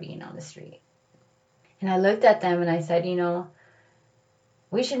away from being on the street. And I looked at them and I said, you know,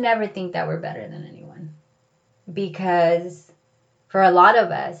 we should never think that we're better than anyone. Because for a lot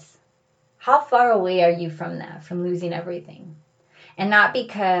of us, how far away are you from that, from losing everything? And not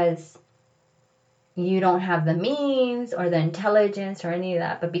because you don't have the means or the intelligence or any of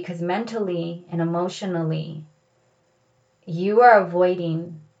that, but because mentally and emotionally, you are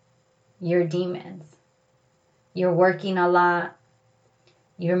avoiding your demons. You're working a lot.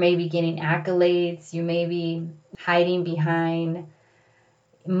 You're maybe getting accolades. You may be hiding behind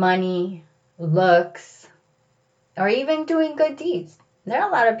money, looks, or even doing good deeds. There are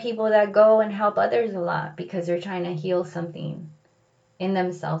a lot of people that go and help others a lot because they're trying to heal something in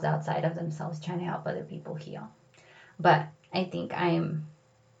themselves, outside of themselves, trying to help other people heal. But I think I'm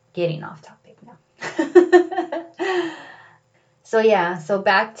getting off topic now. So yeah, so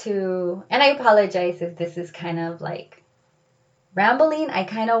back to, and I apologize if this is kind of like rambling. I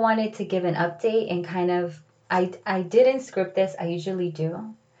kind of wanted to give an update and kind of, I didn't script this, I usually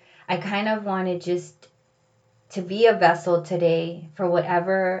do. I kind of wanted just to be a vessel today for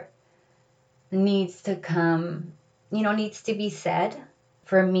whatever needs to come, needs to be said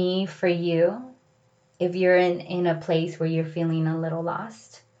for me, for you, if you're in a place where you're feeling a little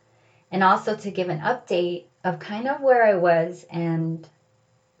lost. And also to give an update of kind of where I was and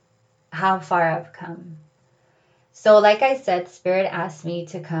how far I've come. So like I said, Spirit asked me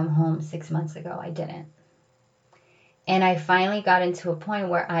to come home 6 months ago. I didn't. And I finally got into a point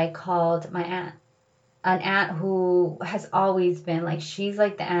where I called my aunt. An aunt who has always been like, she's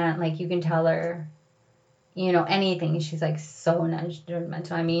like the aunt, like you can tell her, anything. She's like so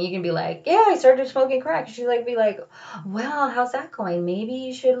non-judgmental. I mean, you can be like, yeah, I started smoking crack. She's like, be like, well, how's that going? Maybe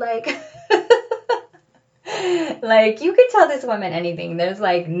you should like, like you can tell this woman anything. There's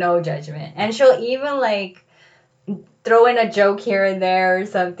like no judgment. And she'll even like throw in a joke here and there or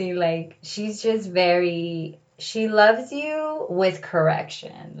something. Like she's just she loves you with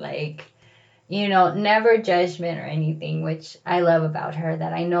correction. Like, never judgment or anything, which I love about her,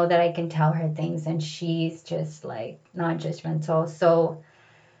 that I know that I can tell her things and she's just like non-judgmental. So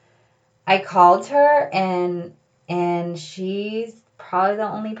I called her and she's probably the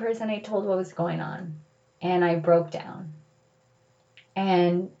only person I told what was going on. And I broke down.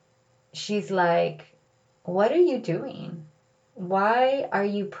 And she's like, what are you doing? Why are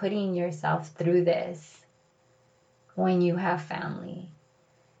you putting yourself through this when you have family?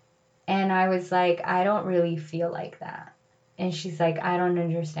 And I was like, I don't really feel like that. And she's like, I don't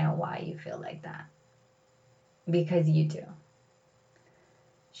understand why you feel like that. Because you do.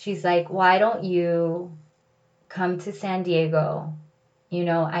 She's like, why don't you come to San Diego?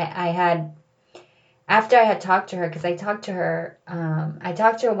 After I had talked to her, because I talked to her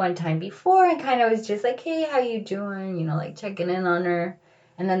one time before and kind of was just like, hey, how you doing? Like checking in on her.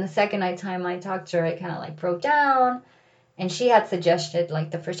 And then the second time I talked to her, I kind of like broke down. And she had suggested, like,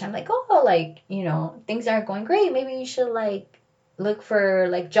 the first time, like, oh, like, things aren't going great. Maybe you should, like, look for,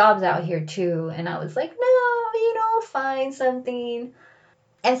 like, jobs out here, too. And I was like, no, find something.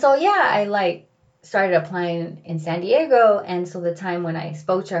 And so, yeah, I, like, started applying in San Diego. And so the time when I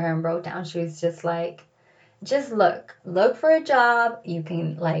spoke to her and broke down, she was just like, just look for a job. You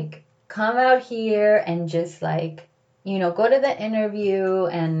can, like, come out here and just, like, go to the interview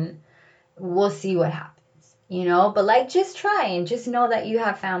and we'll see what happens. But like just try and just know that you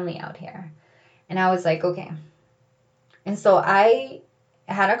have family out here. And I was like, okay. And so I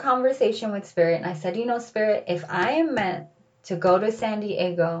had a conversation with Spirit and I said, Spirit, if I am meant to go to San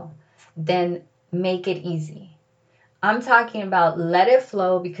Diego, then make it easy. I'm talking about let it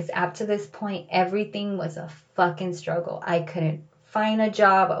flow, because up to this point, everything was a fucking struggle. I couldn't find a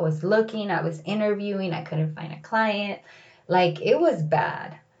job. I was looking, I was interviewing, I couldn't find a client. Like it was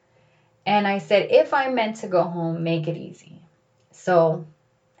bad. And I said, if I'm meant to go home, make it easy. So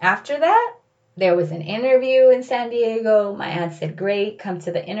after that, there was an interview in San Diego. My aunt said, great, come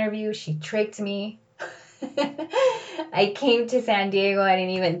to the interview. She tricked me. I came to San Diego. I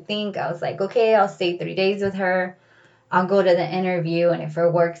didn't even think. I was like, okay, I'll stay 3 days with her. I'll go to the interview. And if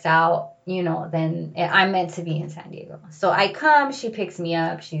it works out, then I'm meant to be in San Diego. So I come, she picks me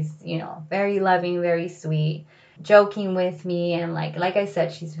up. She's, very loving, very sweet, joking with me. And like I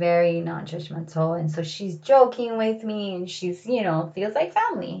said, she's very non-judgmental. And so she's joking with me and she's, feels like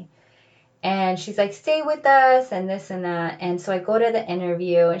family. And she's like, stay with us and this and that. And so I go to the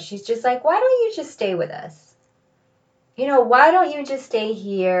interview and she's just like, why don't you just stay with us? Why don't you just stay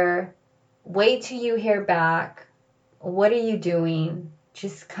here? Wait till you hear back. What are you doing?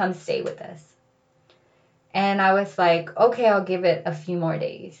 Just come stay with us. And I was like, okay, I'll give it a few more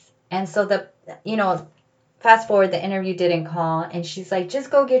days. And so fast forward, the interview didn't call. And she's like, just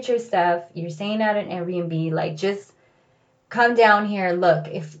go get your stuff. You're staying at an Airbnb. Like, just come down here. Look,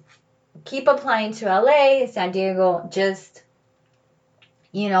 keep applying to LA, San Diego. Just,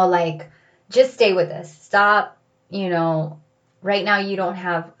 just stay with us. Stop, right now you don't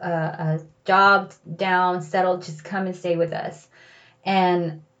have a job down, settled. Just come and stay with us.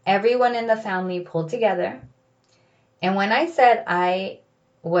 And everyone in the family pulled together. And when I said I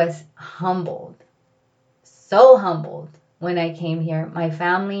was humbled, so humbled when I came here, my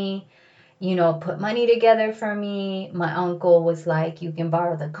family, put money together for me. My uncle was like, you can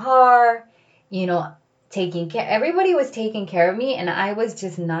borrow the car, taking care. Everybody was taking care of me. And I was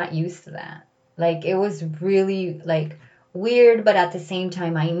just not used to that. Like, it was really like, weird, but at the same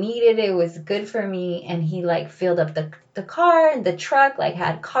time I needed it. It was good for me. And he like filled up the car and the truck, like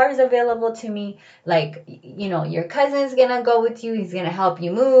had cars available to me. Like, your cousin's gonna go with you. He's gonna help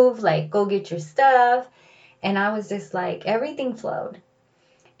you move, like go get your stuff. And I was just like, everything flowed.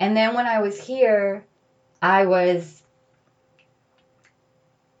 And then when I was here, I was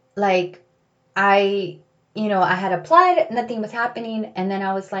like, I had applied, nothing was happening. And then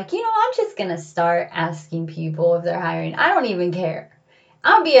I was like, I'm just going to start asking people if they're hiring. I don't even care.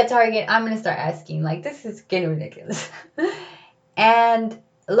 I'll be a target. I'm going to start asking. Like, this is getting ridiculous. And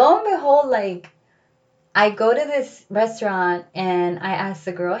lo and behold, like, I go to this restaurant and I ask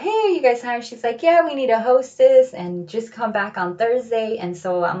the girl, hey, are you guys hiring? She's like, yeah, we need a hostess and just come back on Thursday. And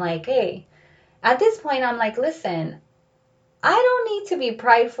so I'm like, hey, at this point, I'm like, listen, I don't need to be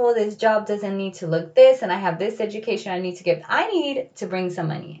prideful. This job doesn't need to look this, and I have this education I need to give. I need to bring some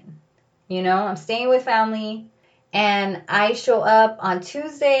money in. I'm staying with family, and I show up on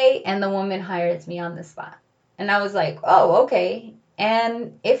Tuesday, and the woman hires me on the spot. And I was like, oh, okay.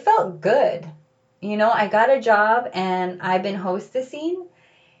 And it felt good. I got a job, and I've been hostessing,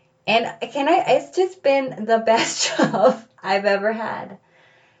 and it's just been the best job I've ever had.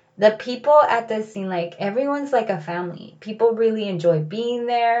 The people at this scene, like everyone's like a family. People really enjoy being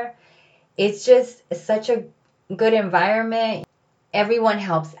there. It's just such a good environment. Everyone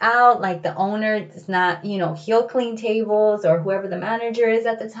helps out. Like the owner does not, he'll clean tables or whoever the manager is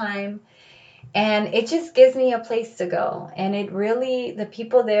at the time. And it just gives me a place to go. And the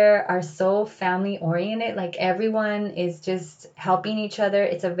people there are so family oriented. Like everyone is just helping each other.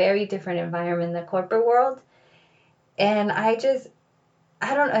 It's a very different environment in the corporate world. And I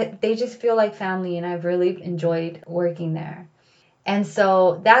don't know, they just feel like family, and I've really enjoyed working there. And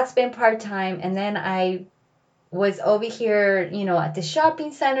so that's been part-time. And then I was over here, at the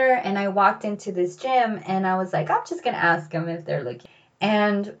shopping center, and I walked into this gym, and I was like, I'm just going to ask them if they're looking.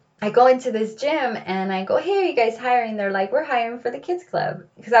 And I go into this gym, and I go, hey, are you guys hiring? They're like, we're hiring for the kids club.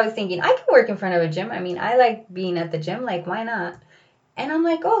 Because I was thinking, I can work in front of a gym. I mean, I like being at the gym. Like, why not? And I'm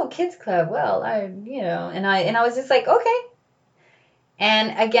like, oh, kids club. Well, and I was just like, okay.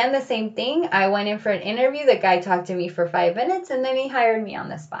 And again, the same thing. I went in for an interview. The guy talked to me for 5 minutes, and then he hired me on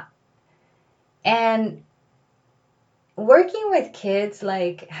the spot. And working with kids,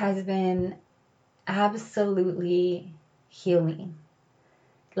 like, has been absolutely healing.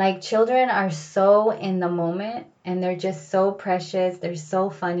 Like, children are so in the moment, and they're just so precious. They're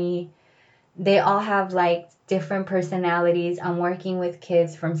so funny. They all have, like, different personalities. I'm working with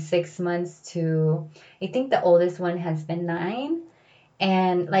kids from 6 months to, I think the oldest one has been 9.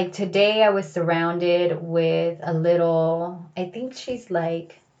 And like today I was surrounded with a little, I think she's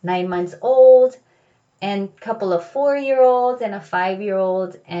like 9 months old, and a couple of 4-year-olds and a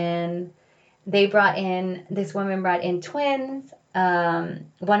 5-year-old. And this woman brought in twins.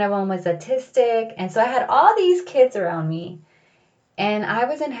 One of them was autistic. And so I had all these kids around me, and I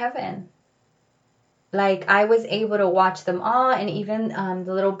was in heaven. Like I was able to watch them all. And even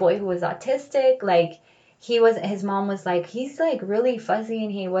the little boy who was autistic, like, his mom was like, he's like really fuzzy,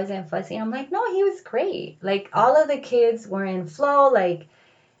 and he wasn't fuzzy. I'm like, no, he was great. Like all of the kids were in flow. Like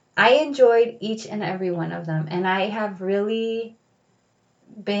I enjoyed each and every one of them. And I have really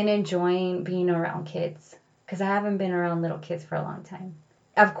been enjoying being around kids, because I haven't been around little kids for a long time.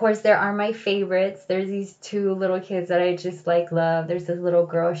 Of course, there are my favorites. There's these 2 little kids that I just like love. There's this little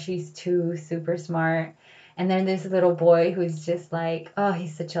girl, she's 2, super smart. And then there's a little boy who's just like, oh,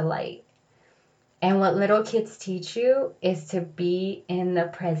 he's such a light. And what little kids teach you is to be in the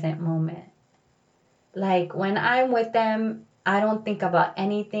present moment. Like when I'm with them, I don't think about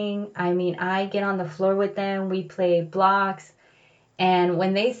anything. I mean, I get on the floor with them. We play blocks. And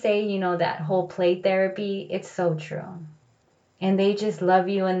when they say, that whole play therapy, it's so true. And they just love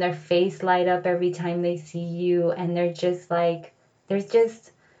you, and their face light up every time they see you. And they're just like, there's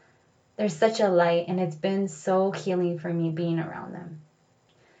such a light. And it's been so healing for me being around them.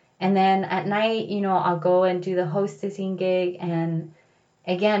 And then at night, I'll go and do the hostessing gig. And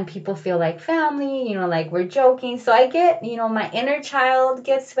again, people feel like family, like we're joking. So I get, my inner child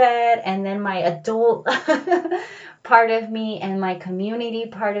gets fed, and then my adult part of me and my community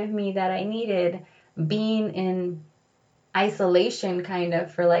part of me that I needed, being in isolation kind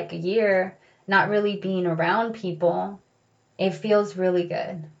of for like a year, not really being around people. It feels really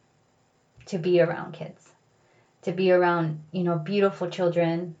good to be around kids, to be around, beautiful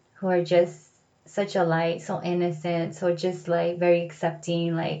children who are just such a light, so innocent, so just like very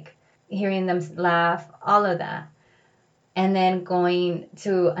accepting, like hearing them laugh, all of that. And then going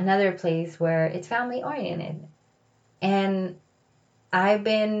to another place where it's family oriented. And I've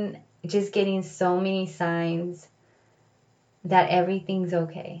been just getting so many signs that everything's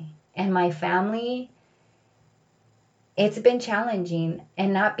okay. And my family, it's been challenging,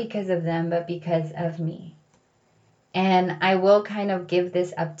 and not because of them, but because of me. And I will kind of give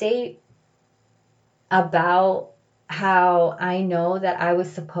this update about how I know that I was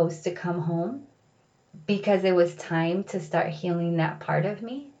supposed to come home because it was time to start healing that part of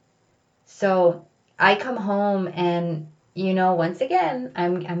me. So I come home and, once again,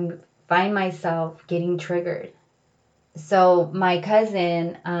 I'm find myself getting triggered. So my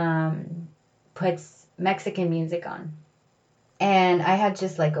cousin puts Mexican music on. And I had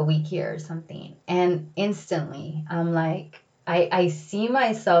just like a week here or something. And instantly I'm like, I see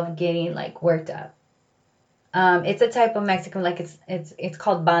myself getting like worked up. It's a type of Mexican, like it's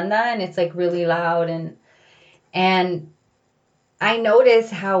called banda, and it's like really loud, and I notice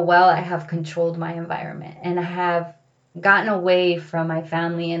how well I have controlled my environment, and I have gotten away from my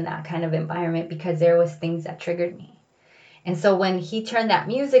family in that kind of environment because there was things that triggered me. And so when he turned that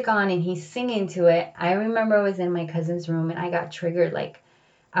music on and he's singing to it, I remember I was in my cousin's room and I got triggered. Like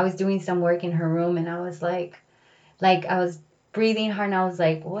I was doing some work in her room and I was like I was breathing hard and I was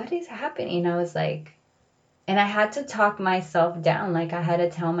like, what is happening? I was like, and I had to talk myself down. Like I had to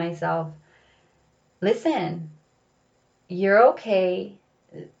tell myself, listen, you're okay.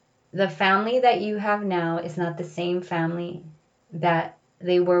 The family that you have now is not the same family that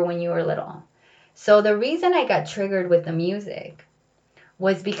they were when you were little. So the reason I got triggered with the music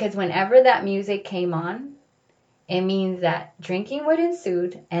was because whenever that music came on, it means that drinking would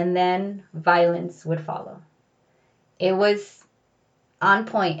ensue and then violence would follow. It was on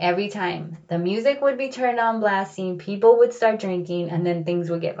point every time. The music would be turned on blasting, people would start drinking, and then things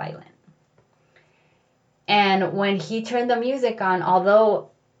would get violent. And when he turned the music on,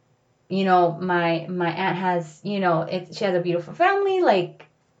 although my aunt has, she has a beautiful family, like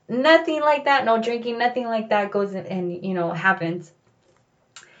nothing like that, no drinking, nothing like that goes and happens.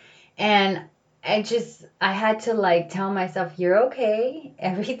 And I had to like tell myself, you're okay,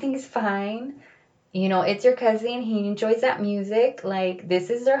 everything's fine. It's your cousin, he enjoys that music, like this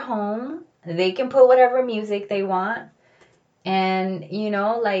is their home, they can put whatever music they want, and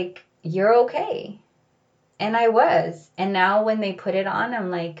like you're okay. And I was. And now when they put it on, I'm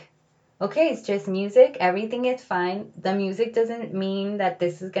like, okay, it's just music. Everything is fine. The music doesn't mean that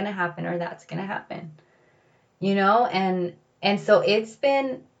this is going to happen or that's going to happen. And so it's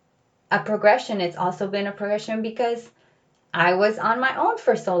been a progression. It's also been a progression because I was on my own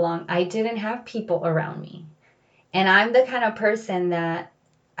for so long. I didn't have people around me. And I'm the kind of person that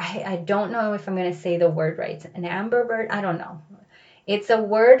I don't know if I'm going to say the word right. An ambivert? I don't know. It's a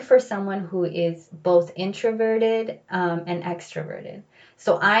word for someone who is both introverted and extroverted.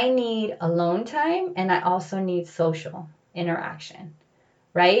 So I need alone time and I also need social interaction,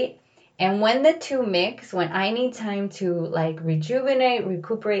 right? And when the two mix, when I need time to like rejuvenate,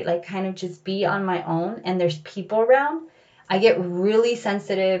 recuperate, like kind of just be on my own and there's people around, I get really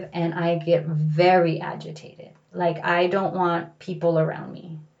sensitive and I get very agitated. Like I don't want people around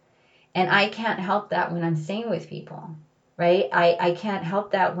me. And I can't help that when I'm staying with people, right? I can't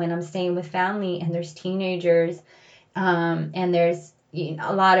help that when I'm staying with family and there's teenagers, and there's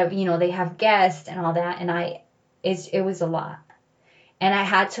a lot of, they have guests and all that. And it was a lot. And I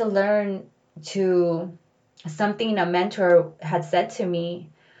had to learn to, something a mentor had said to me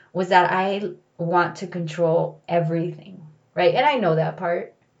was that I want to control everything, right? And I know that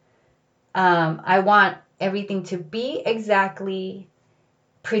part. I want everything to be exactly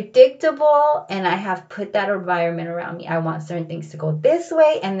predictable, and I have put that environment around me. I want certain things to go this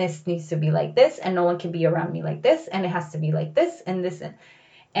way, and this needs to be like this, and no one can be around me like this, and it has to be like this and this,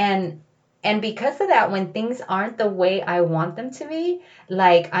 and because of that, when things aren't the way I want them to be,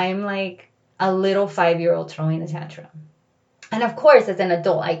 like I'm like a little 5-year-old throwing a tantrum. And of course, as an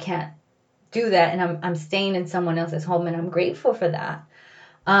adult, I can't do that, and I'm staying in someone else's home, and I'm grateful for that.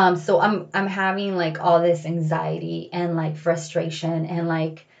 So I'm having like all this anxiety and like frustration and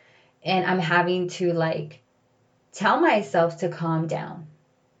I'm having to like tell myself to calm down.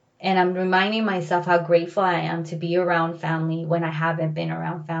 And I'm reminding myself how grateful I am to be around family when I haven't been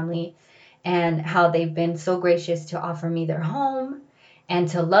around family, and how they've been so gracious to offer me their home and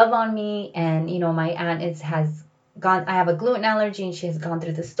to love on me. And my aunt has gone, I have a gluten allergy, and she has gone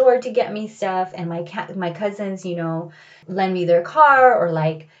through the store to get me stuff, and my cousins lend me their car, or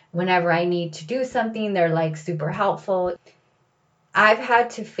like whenever I need to do something, they're like super helpful. I've had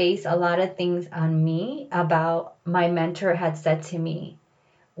to face a lot of things on me. About my mentor had said to me,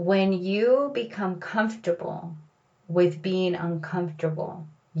 when you become comfortable with being uncomfortable,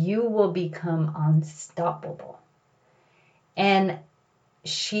 you will become unstoppable. And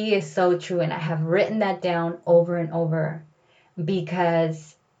she is so true, and I have written that down over and over.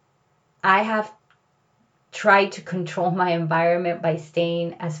 because I have tried to control my environment by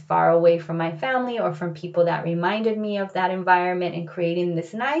staying as far away from my family or from people that reminded me of that environment, and creating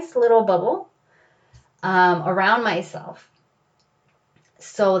this nice little bubble around myself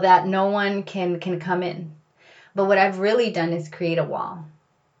so that no one can come in. But what I've really done is create a wall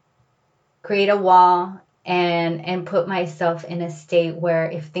and put myself in a state where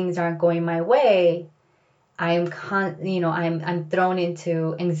if things aren't going my way, I'm thrown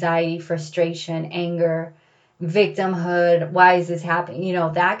into anxiety, frustration, anger, victimhood. Why is this happening?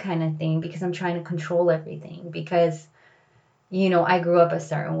 That kind of thing, because I'm trying to control everything, because I grew up a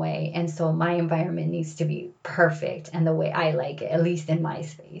certain way, and so my environment needs to be perfect and the way I like it, at least in my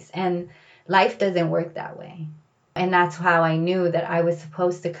space. And life doesn't work that way. And that's how I knew that I was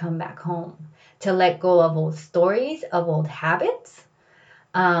supposed to come back home, to let go of old stories, of old habits,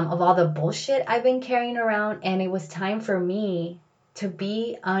 of all the bullshit I've been carrying around. And it was time for me to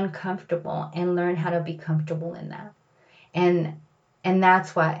be uncomfortable and learn how to be comfortable in that. And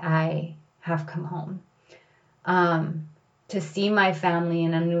that's why I have come home. To see my family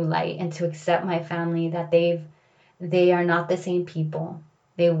in a new light, and to accept my family, that they are not the same people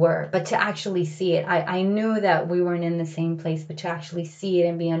they were, but to actually see it. I knew that we weren't in the same place, but to actually see it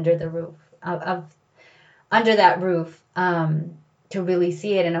and be under the roof under that roof, to really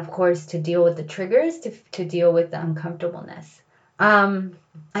see it, and of course to deal with the triggers, to deal with the uncomfortableness. I'm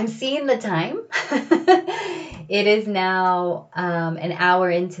seeing the time. It is now an hour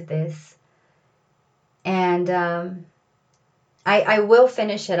into this, and I will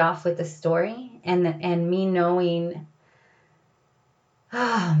finish it off with a story, and me knowing,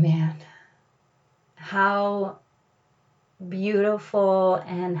 oh man, how beautiful,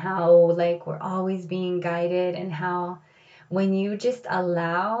 and how like we're always being guided, and how when you just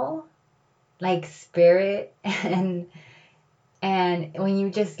allow like spirit and when you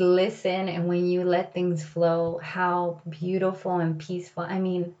just listen, and when you let things flow, how beautiful and peaceful. I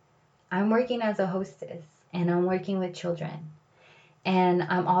mean, I'm working as a hostess, and I'm working with children. And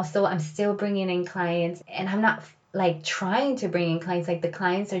I'm still bringing in clients, and I'm not like trying to bring in clients, like the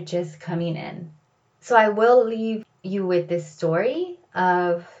clients are just coming in. So I will leave you with this story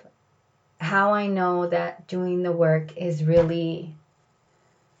of how I know that doing the work is really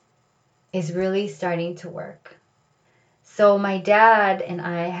starting to work. So my dad and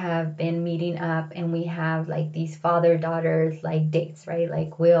I have been meeting up, and we have like these father-daughters like dates, right?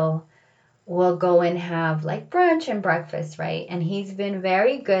 Like we'll go and have like brunch and breakfast, right? And he's been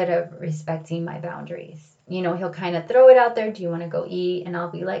very good at respecting my boundaries. He'll kind of throw it out there. Do you want to go eat? And I'll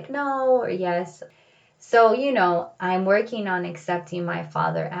be like, no, or yes. So, I'm working on accepting my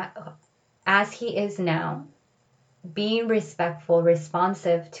father as he is now, being respectful,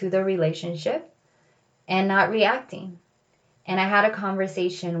 responsive to the relationship, and not reacting. And I had a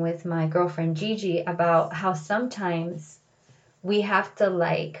conversation with my girlfriend Gigi about how sometimes we have to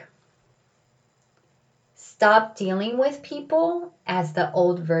like stop dealing with people as the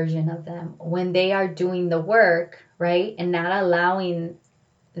old version of them when they are doing the work, right? And not allowing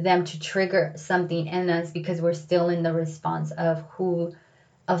them to trigger something in us because we're still in the response of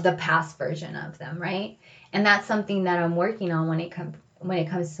the past version of them, right? And that's something that I'm working on when it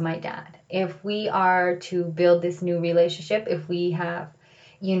comes to my dad. If we are to build this new relationship, if we have,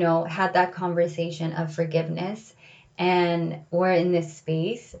 had that conversation of forgiveness, and we're in this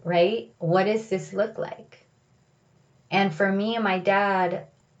space, right? What does this look like? And for me and my dad,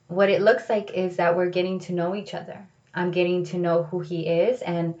 what it looks like is that we're getting to know each other. I'm getting to know who he is,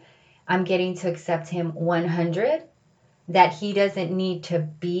 and I'm getting to accept him 100, that he doesn't need to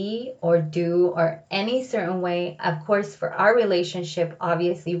be or do or any certain way. Of course, for our relationship,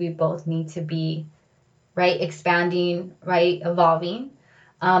 obviously we both need to be, right, expanding, right, evolving.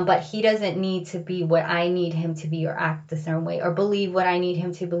 But he doesn't need to be what I need him to be, or act a certain way, or believe what I need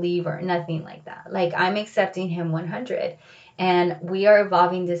him to believe, or nothing like that. Like, I'm accepting him 100. And we are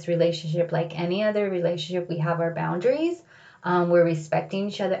evolving this relationship like any other relationship. We have our boundaries. We're respecting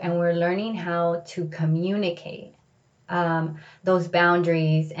each other, and we're learning how to communicate those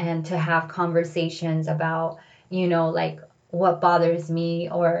boundaries, and to have conversations about, like what bothers me,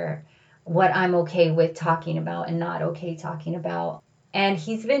 or what I'm okay with talking about and not okay talking about. And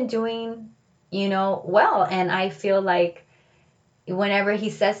he's been doing, well. And I feel like whenever he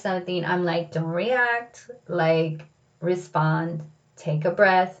says something, I'm like, don't react, like respond, take a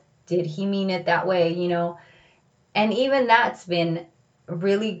breath. Did he mean it that way? And even that's been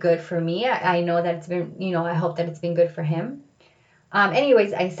really good for me. I know that it's been, I hope that it's been good for him.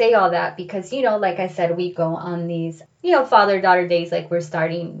 Anyways, I say all that because, like I said, we go on these, father-daughter days like we're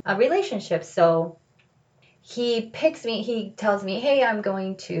starting a relationship. So he picks me, he tells me, hey, I'm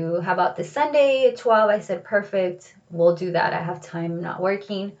going to, how about this Sunday at 12? I said, perfect, we'll do that. I have time, I'm not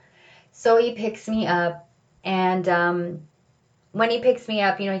working. So he picks me up, and when he picks me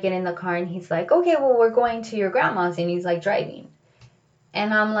up, I get in the car and he's like, okay, well, we're going to your grandma's, and he's like driving.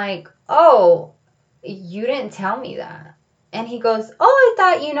 And I'm like, oh, you didn't tell me that. And he goes, oh,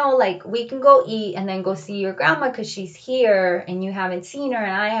 I thought, like we can go eat and then go see your grandma because she's here and you haven't seen her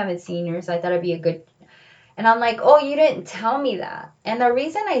and I haven't seen her. So I thought it'd be a good. And I'm like, oh, you didn't tell me that. And the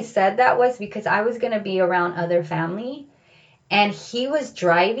reason I said that was because I was going to be around other family and he was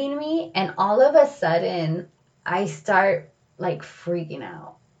driving me. And all of a sudden, I start like freaking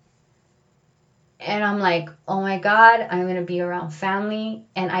out. And I'm like, oh my God, I'm going to be around family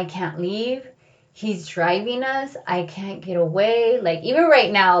and I can't leave. He's driving us. I can't get away. Like, even right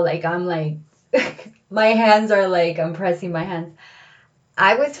now, like, I'm like, my hands are like, I'm pressing my hands.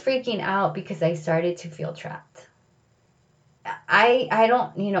 I was freaking out because I started to feel trapped. I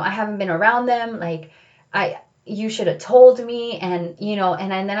don't, I haven't been around them. Like, you should have told me. And,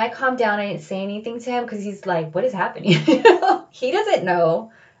 and then I calmed down. I didn't say anything to him because he's like, what is happening? He doesn't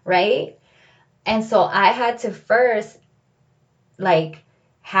know, right? And so I had to first, like,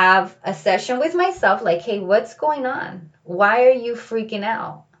 have a session with myself, like, hey, what's going on? Why are you freaking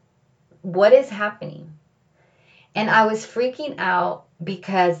out? What is happening? And I was freaking out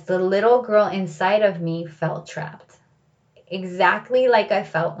because the little girl inside of me felt trapped. Exactly like I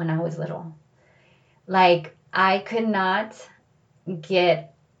felt when I was little. Like, I could not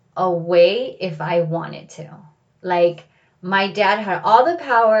get away if I wanted to. Like, my dad had all the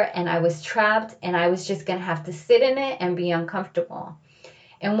power and I was trapped and I was just going to have to sit in it and be uncomfortable.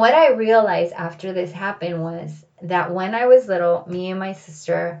 And what I realized after this happened was that when I was little, me and my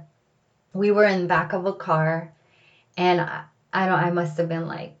sister, we were in the back of a car, and I must have been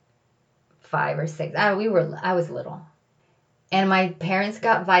like 5 or 6. I was little. And my parents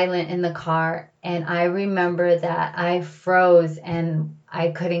got violent in the car, and I remember that I froze and I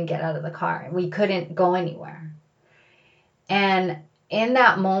couldn't get out of the car. We couldn't go anywhere. And in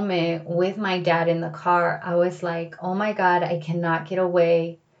that moment with my dad in the car, I was like, oh my God, I cannot get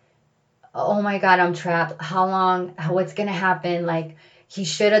away. Oh my God, I'm trapped. How long? What's going to happen? Like, he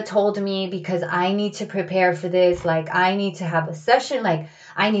should have told me because I need to prepare for this. Like, I need to have a session. Like,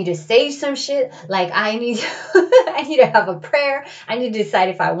 I need to say some shit. Like, I need to have a prayer. I need to decide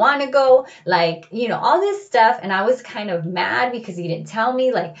if I want to go. Like, all this stuff. And I was kind of mad because he didn't tell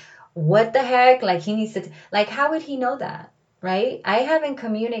me. Like, what the heck? Like, he needs to, like, how would he know that? Right? I haven't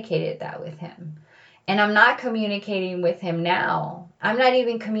communicated that with him. And I'm not communicating with him now. I'm not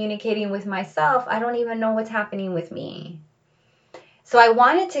even communicating with myself. I don't even know what's happening with me. So I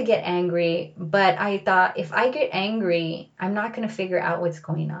wanted to get angry, but I thought if I get angry, I'm not going to figure out what's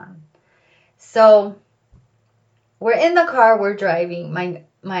going on. So we're in the car, we're driving. My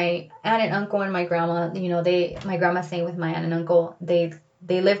aunt and uncle and my grandma, my grandma's staying with my aunt and uncle. They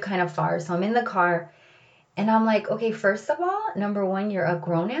live kind of far. So I'm in the car. And I'm like, okay, first of all, number one, you're a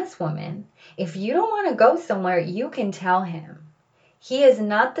grown-ass woman. If you don't want to go somewhere, you can tell him. He is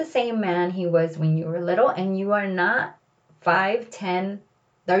not the same man he was when you were little, and you are not 5, 10,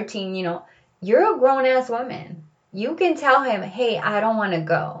 13, You're a grown-ass woman. You can tell him, hey, I don't want to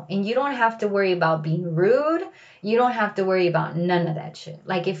go. And you don't have to worry about being rude. You don't have to worry about none of that shit.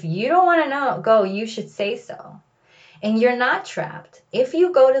 Like, if you don't want to go, you should say so. And you're not trapped. If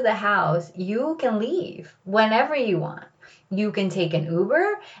you go to the house, you can leave whenever you want. You can take an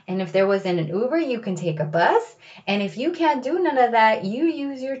Uber, and if there wasn't an Uber, you can take a bus. And if you can't do none of that, you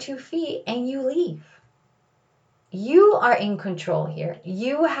use your 2 feet and you leave. You are in control here.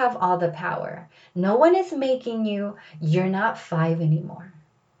 You have all the power. No one is making you. You're not 5 anymore.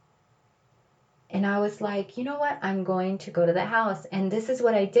 And I was like, you know what? I'm going to go to the house. And this is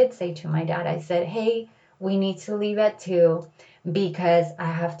what I did say to my dad. I said, hey, we need to leave at 2 because I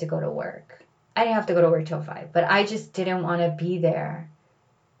have to go to work. I didn't have to go to work till 5, but I just didn't want to be there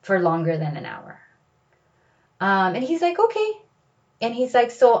for longer than an hour. And he's like, okay. And he's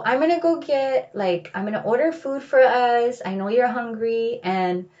like, so I'm going to go I'm going to order food for us. I know you're hungry.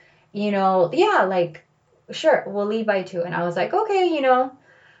 And, yeah, like, sure, we'll leave by 2. And I was like, okay,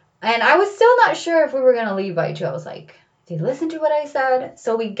 And I was still not sure if we were going to leave by 2. I was like, did you listen to what I said?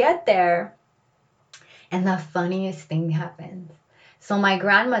 So we get there. And the funniest thing happens. So my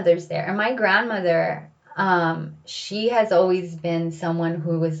grandmother's there. And my grandmother, she has always been someone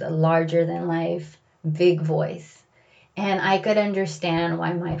who was a larger than life, big voice. And I could understand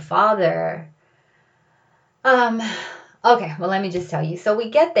why my father, okay, well, let me just tell you. So we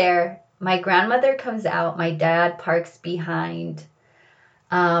get there. My grandmother comes out. My dad parks behind.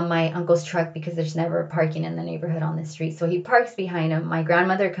 my uncle's truck because there's never parking in the neighborhood on the street. So he parks behind him. My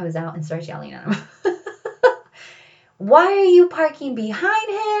grandmother comes out and starts yelling at him. Why are you parking behind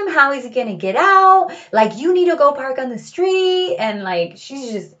him? How is he going to get out? Like, you need to go park on the street. And like,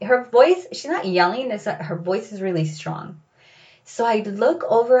 she's just, her voice, she's not yelling. It's that her voice is really strong. So I look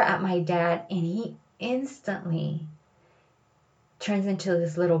over at my dad and he instantly turns into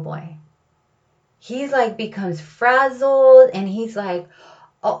this little boy. He's like becomes frazzled and he's like,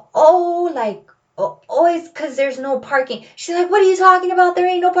 it's because there's no parking. She's like, what are you talking about? There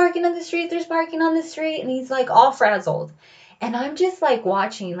ain't no parking on the street. There's parking on the street. And he's like all frazzled. And I'm just like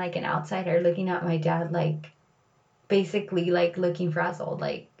watching like an outsider looking at my dad, like basically like looking frazzled,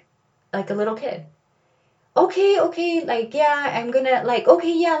 like a little kid. Okay, like, yeah, I'm gonna, like,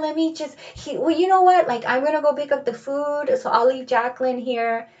 okay, yeah, let me just, well, you know what, like, I'm gonna go pick up the food, so I'll leave Jacqueline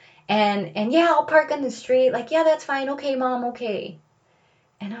here, and yeah, I'll park on the street, like, yeah, that's fine, okay, Mom, okay.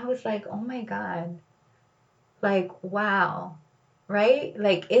 And I was like, oh my God, like, wow, right?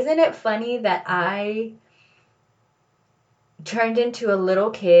 Like, isn't it funny that I turned into a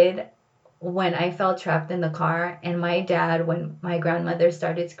little kid when I felt trapped in the car, and my dad, when my grandmother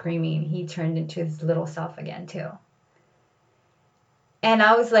started screaming, he turned into his little self again too. And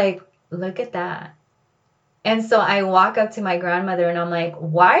I was like, look at that. And so I walk up to my grandmother and I'm like,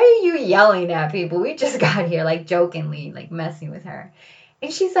 why are you yelling at people? We just got here, like jokingly, like messing with her.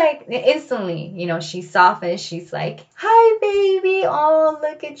 And she's like, instantly, you know, she softens. She's like, hi, baby. Oh,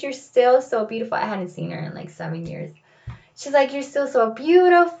 look at, you're still so beautiful. I hadn't seen her in like 7 years. She's like, you're still so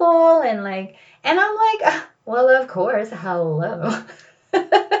beautiful. And like, and I'm like, well, of course. Hello.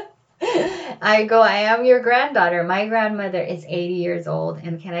 I go, I am your granddaughter. My grandmother is 80 years old.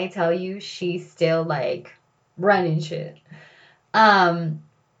 And can I tell you, she's still like running shit. And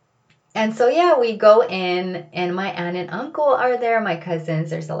so, yeah, we go in and my aunt and uncle are there. My cousins,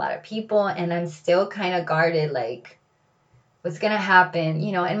 there's a lot of people. And I'm still kind of guarded, like, what's going to happen?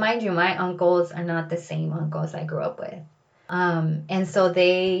 You know, and mind you, my uncles are not the same uncles I grew up with. And so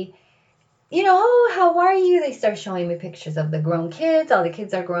they, you know, oh, how are you? They start showing me pictures of the grown kids. All the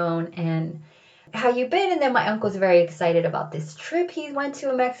kids are grown. And how you been? And then my uncle's very excited about this trip he went to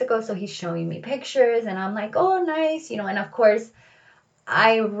in Mexico. So he's showing me pictures. And I'm like, oh, nice. You know, and of course,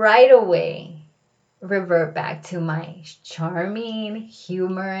 I right away revert back to my charming,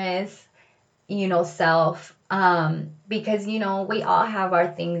 humorous, you know, self. Because, you know, we all have our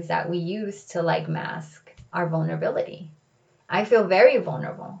things that we use to like mask our vulnerability. I feel very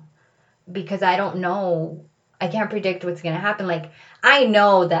vulnerable because I don't know, I can't predict what's going to happen. Like, I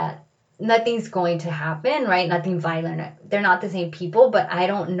know that nothing's going to happen, right? Nothing violent. They're not the same people, but I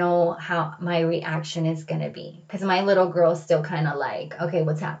don't know how my reaction is going to be because my little girl's still kind of like, okay,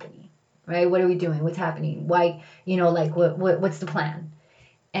 what's happening, right? What are we doing? What's happening? Why, you know, like, what's the plan?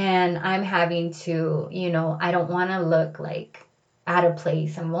 And I'm having to, you know, I don't want to look like out of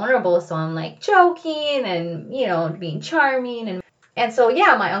place and vulnerable. So I'm like joking and, you know, being charming. And so,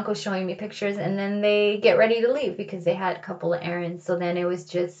 yeah, my uncle's showing me pictures and then they get ready to leave because they had a couple of errands. So then it was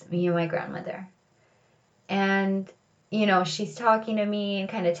just me and my grandmother. And, you know, she's talking to me and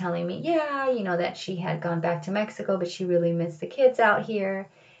kind of telling me, yeah, you know, that she had gone back to Mexico, but she really missed the kids out here.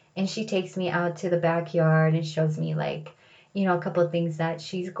 And she takes me out to the backyard and shows me like, you know, a couple of things that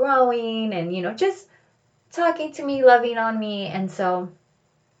she's growing and, you know, just talking to me, loving on me. And so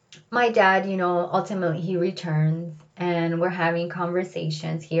my dad, you know, ultimately he returns and we're having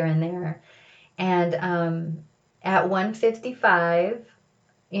conversations here and there. And at 1:55,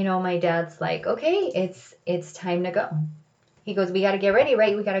 you know, my dad's like, okay, it's time to go. He goes, we got to get ready,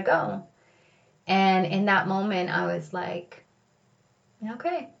 right? We got to go. And in that moment, I was like,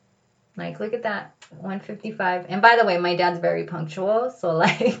 okay. Like, look at that, 1:55. And by the way, my dad's very punctual. So,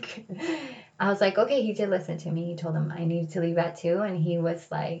 like, I was like, okay, he did listen to me. He told him I needed to leave at 2. And he was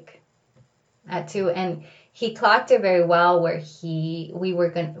like, at 2. And he clocked it very well where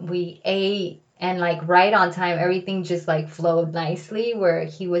we ate and like right on time. Everything just like flowed nicely where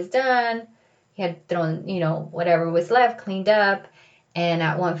he was done. He had thrown, you know, whatever was left, cleaned up. And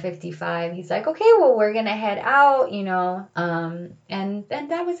at 1:55, he's like, okay, well, we're going to head out, you know. And then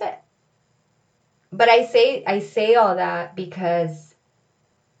that was it. But I say all that because,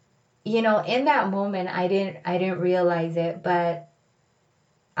 you know, in that moment I didn't realize it, but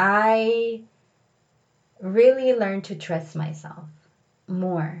I really learned to trust myself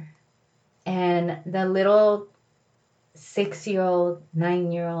more. And the little 6-year-old,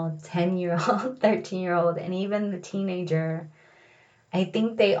 9-year-old, 10-year-old, 13-year-old, and even the teenager, I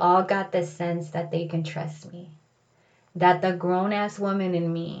think they all got the sense that they can trust me. That the grown-ass woman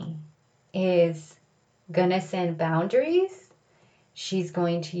in me is gonna send boundaries She's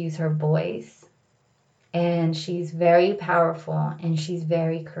going to use her voice, and she's very powerful, and she's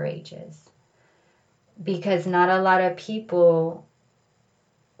very courageous, because not a lot of people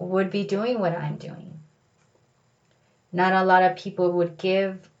would be doing what I'm doing. Not a lot of people would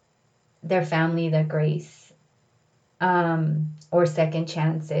give their family the grace, or second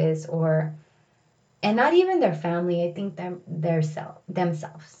chances, and not even their family. I think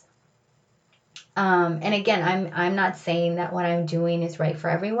themselves. And again, I'm not saying that what I'm doing is right for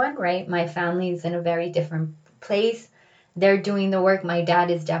everyone, right? My family is in a very different place. They're doing the work. My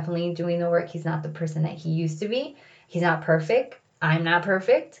dad is definitely doing the work. He's not the person that he used to be. He's not perfect. I'm not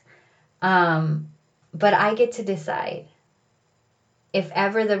perfect. But I get to decide. If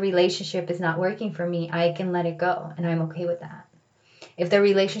ever the relationship is not working for me, I can let it go, and I'm okay with that. If the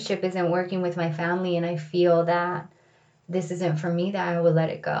relationship isn't working with my family and I feel that this isn't for me, then I will let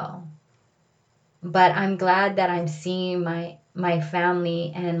it go. But I'm glad that I'm seeing my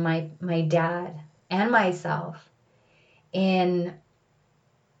family and my dad and myself in,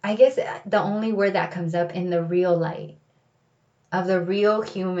 I guess the only word that comes up, in the real light of the real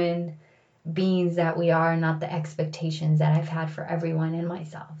human beings that we are, not the expectations that I've had for everyone and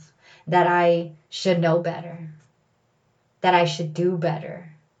myself. That I should know better. That I should do better.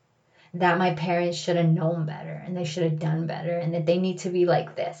 That my parents should have known better, and they should have done better, and that they need to be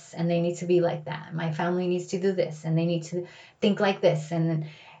like this and they need to be like that. My family needs to do this and they need to think like this. And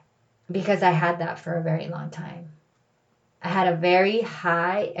because I had that for a very long time. I had a very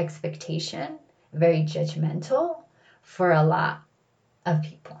high expectation, very judgmental for a lot of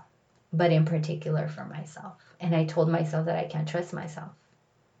people, but in particular for myself. And I told myself that I can't trust myself,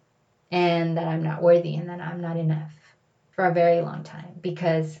 and that I'm not worthy, and that I'm not enough for a very long time,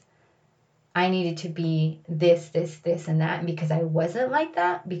 because I needed to be this, and that. And because I wasn't like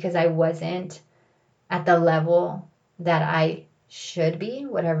that, because I wasn't at the level that I should be,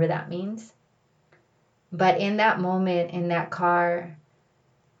 whatever that means. But in that moment, in that car,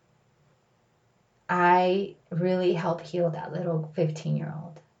 I really helped heal that little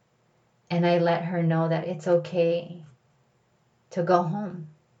 15-year-old. And I let her know that it's okay to go home.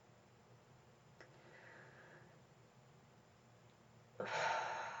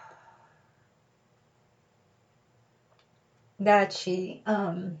 That she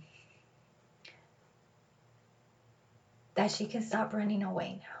can stop running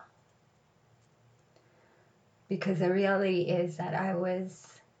away now. Because the reality is that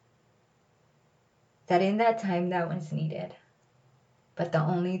that in that time that was needed. But the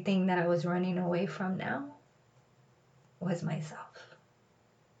only thing that I was running away from now was myself.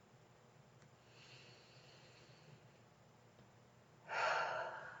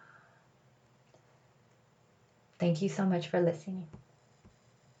 Thank you so much for listening.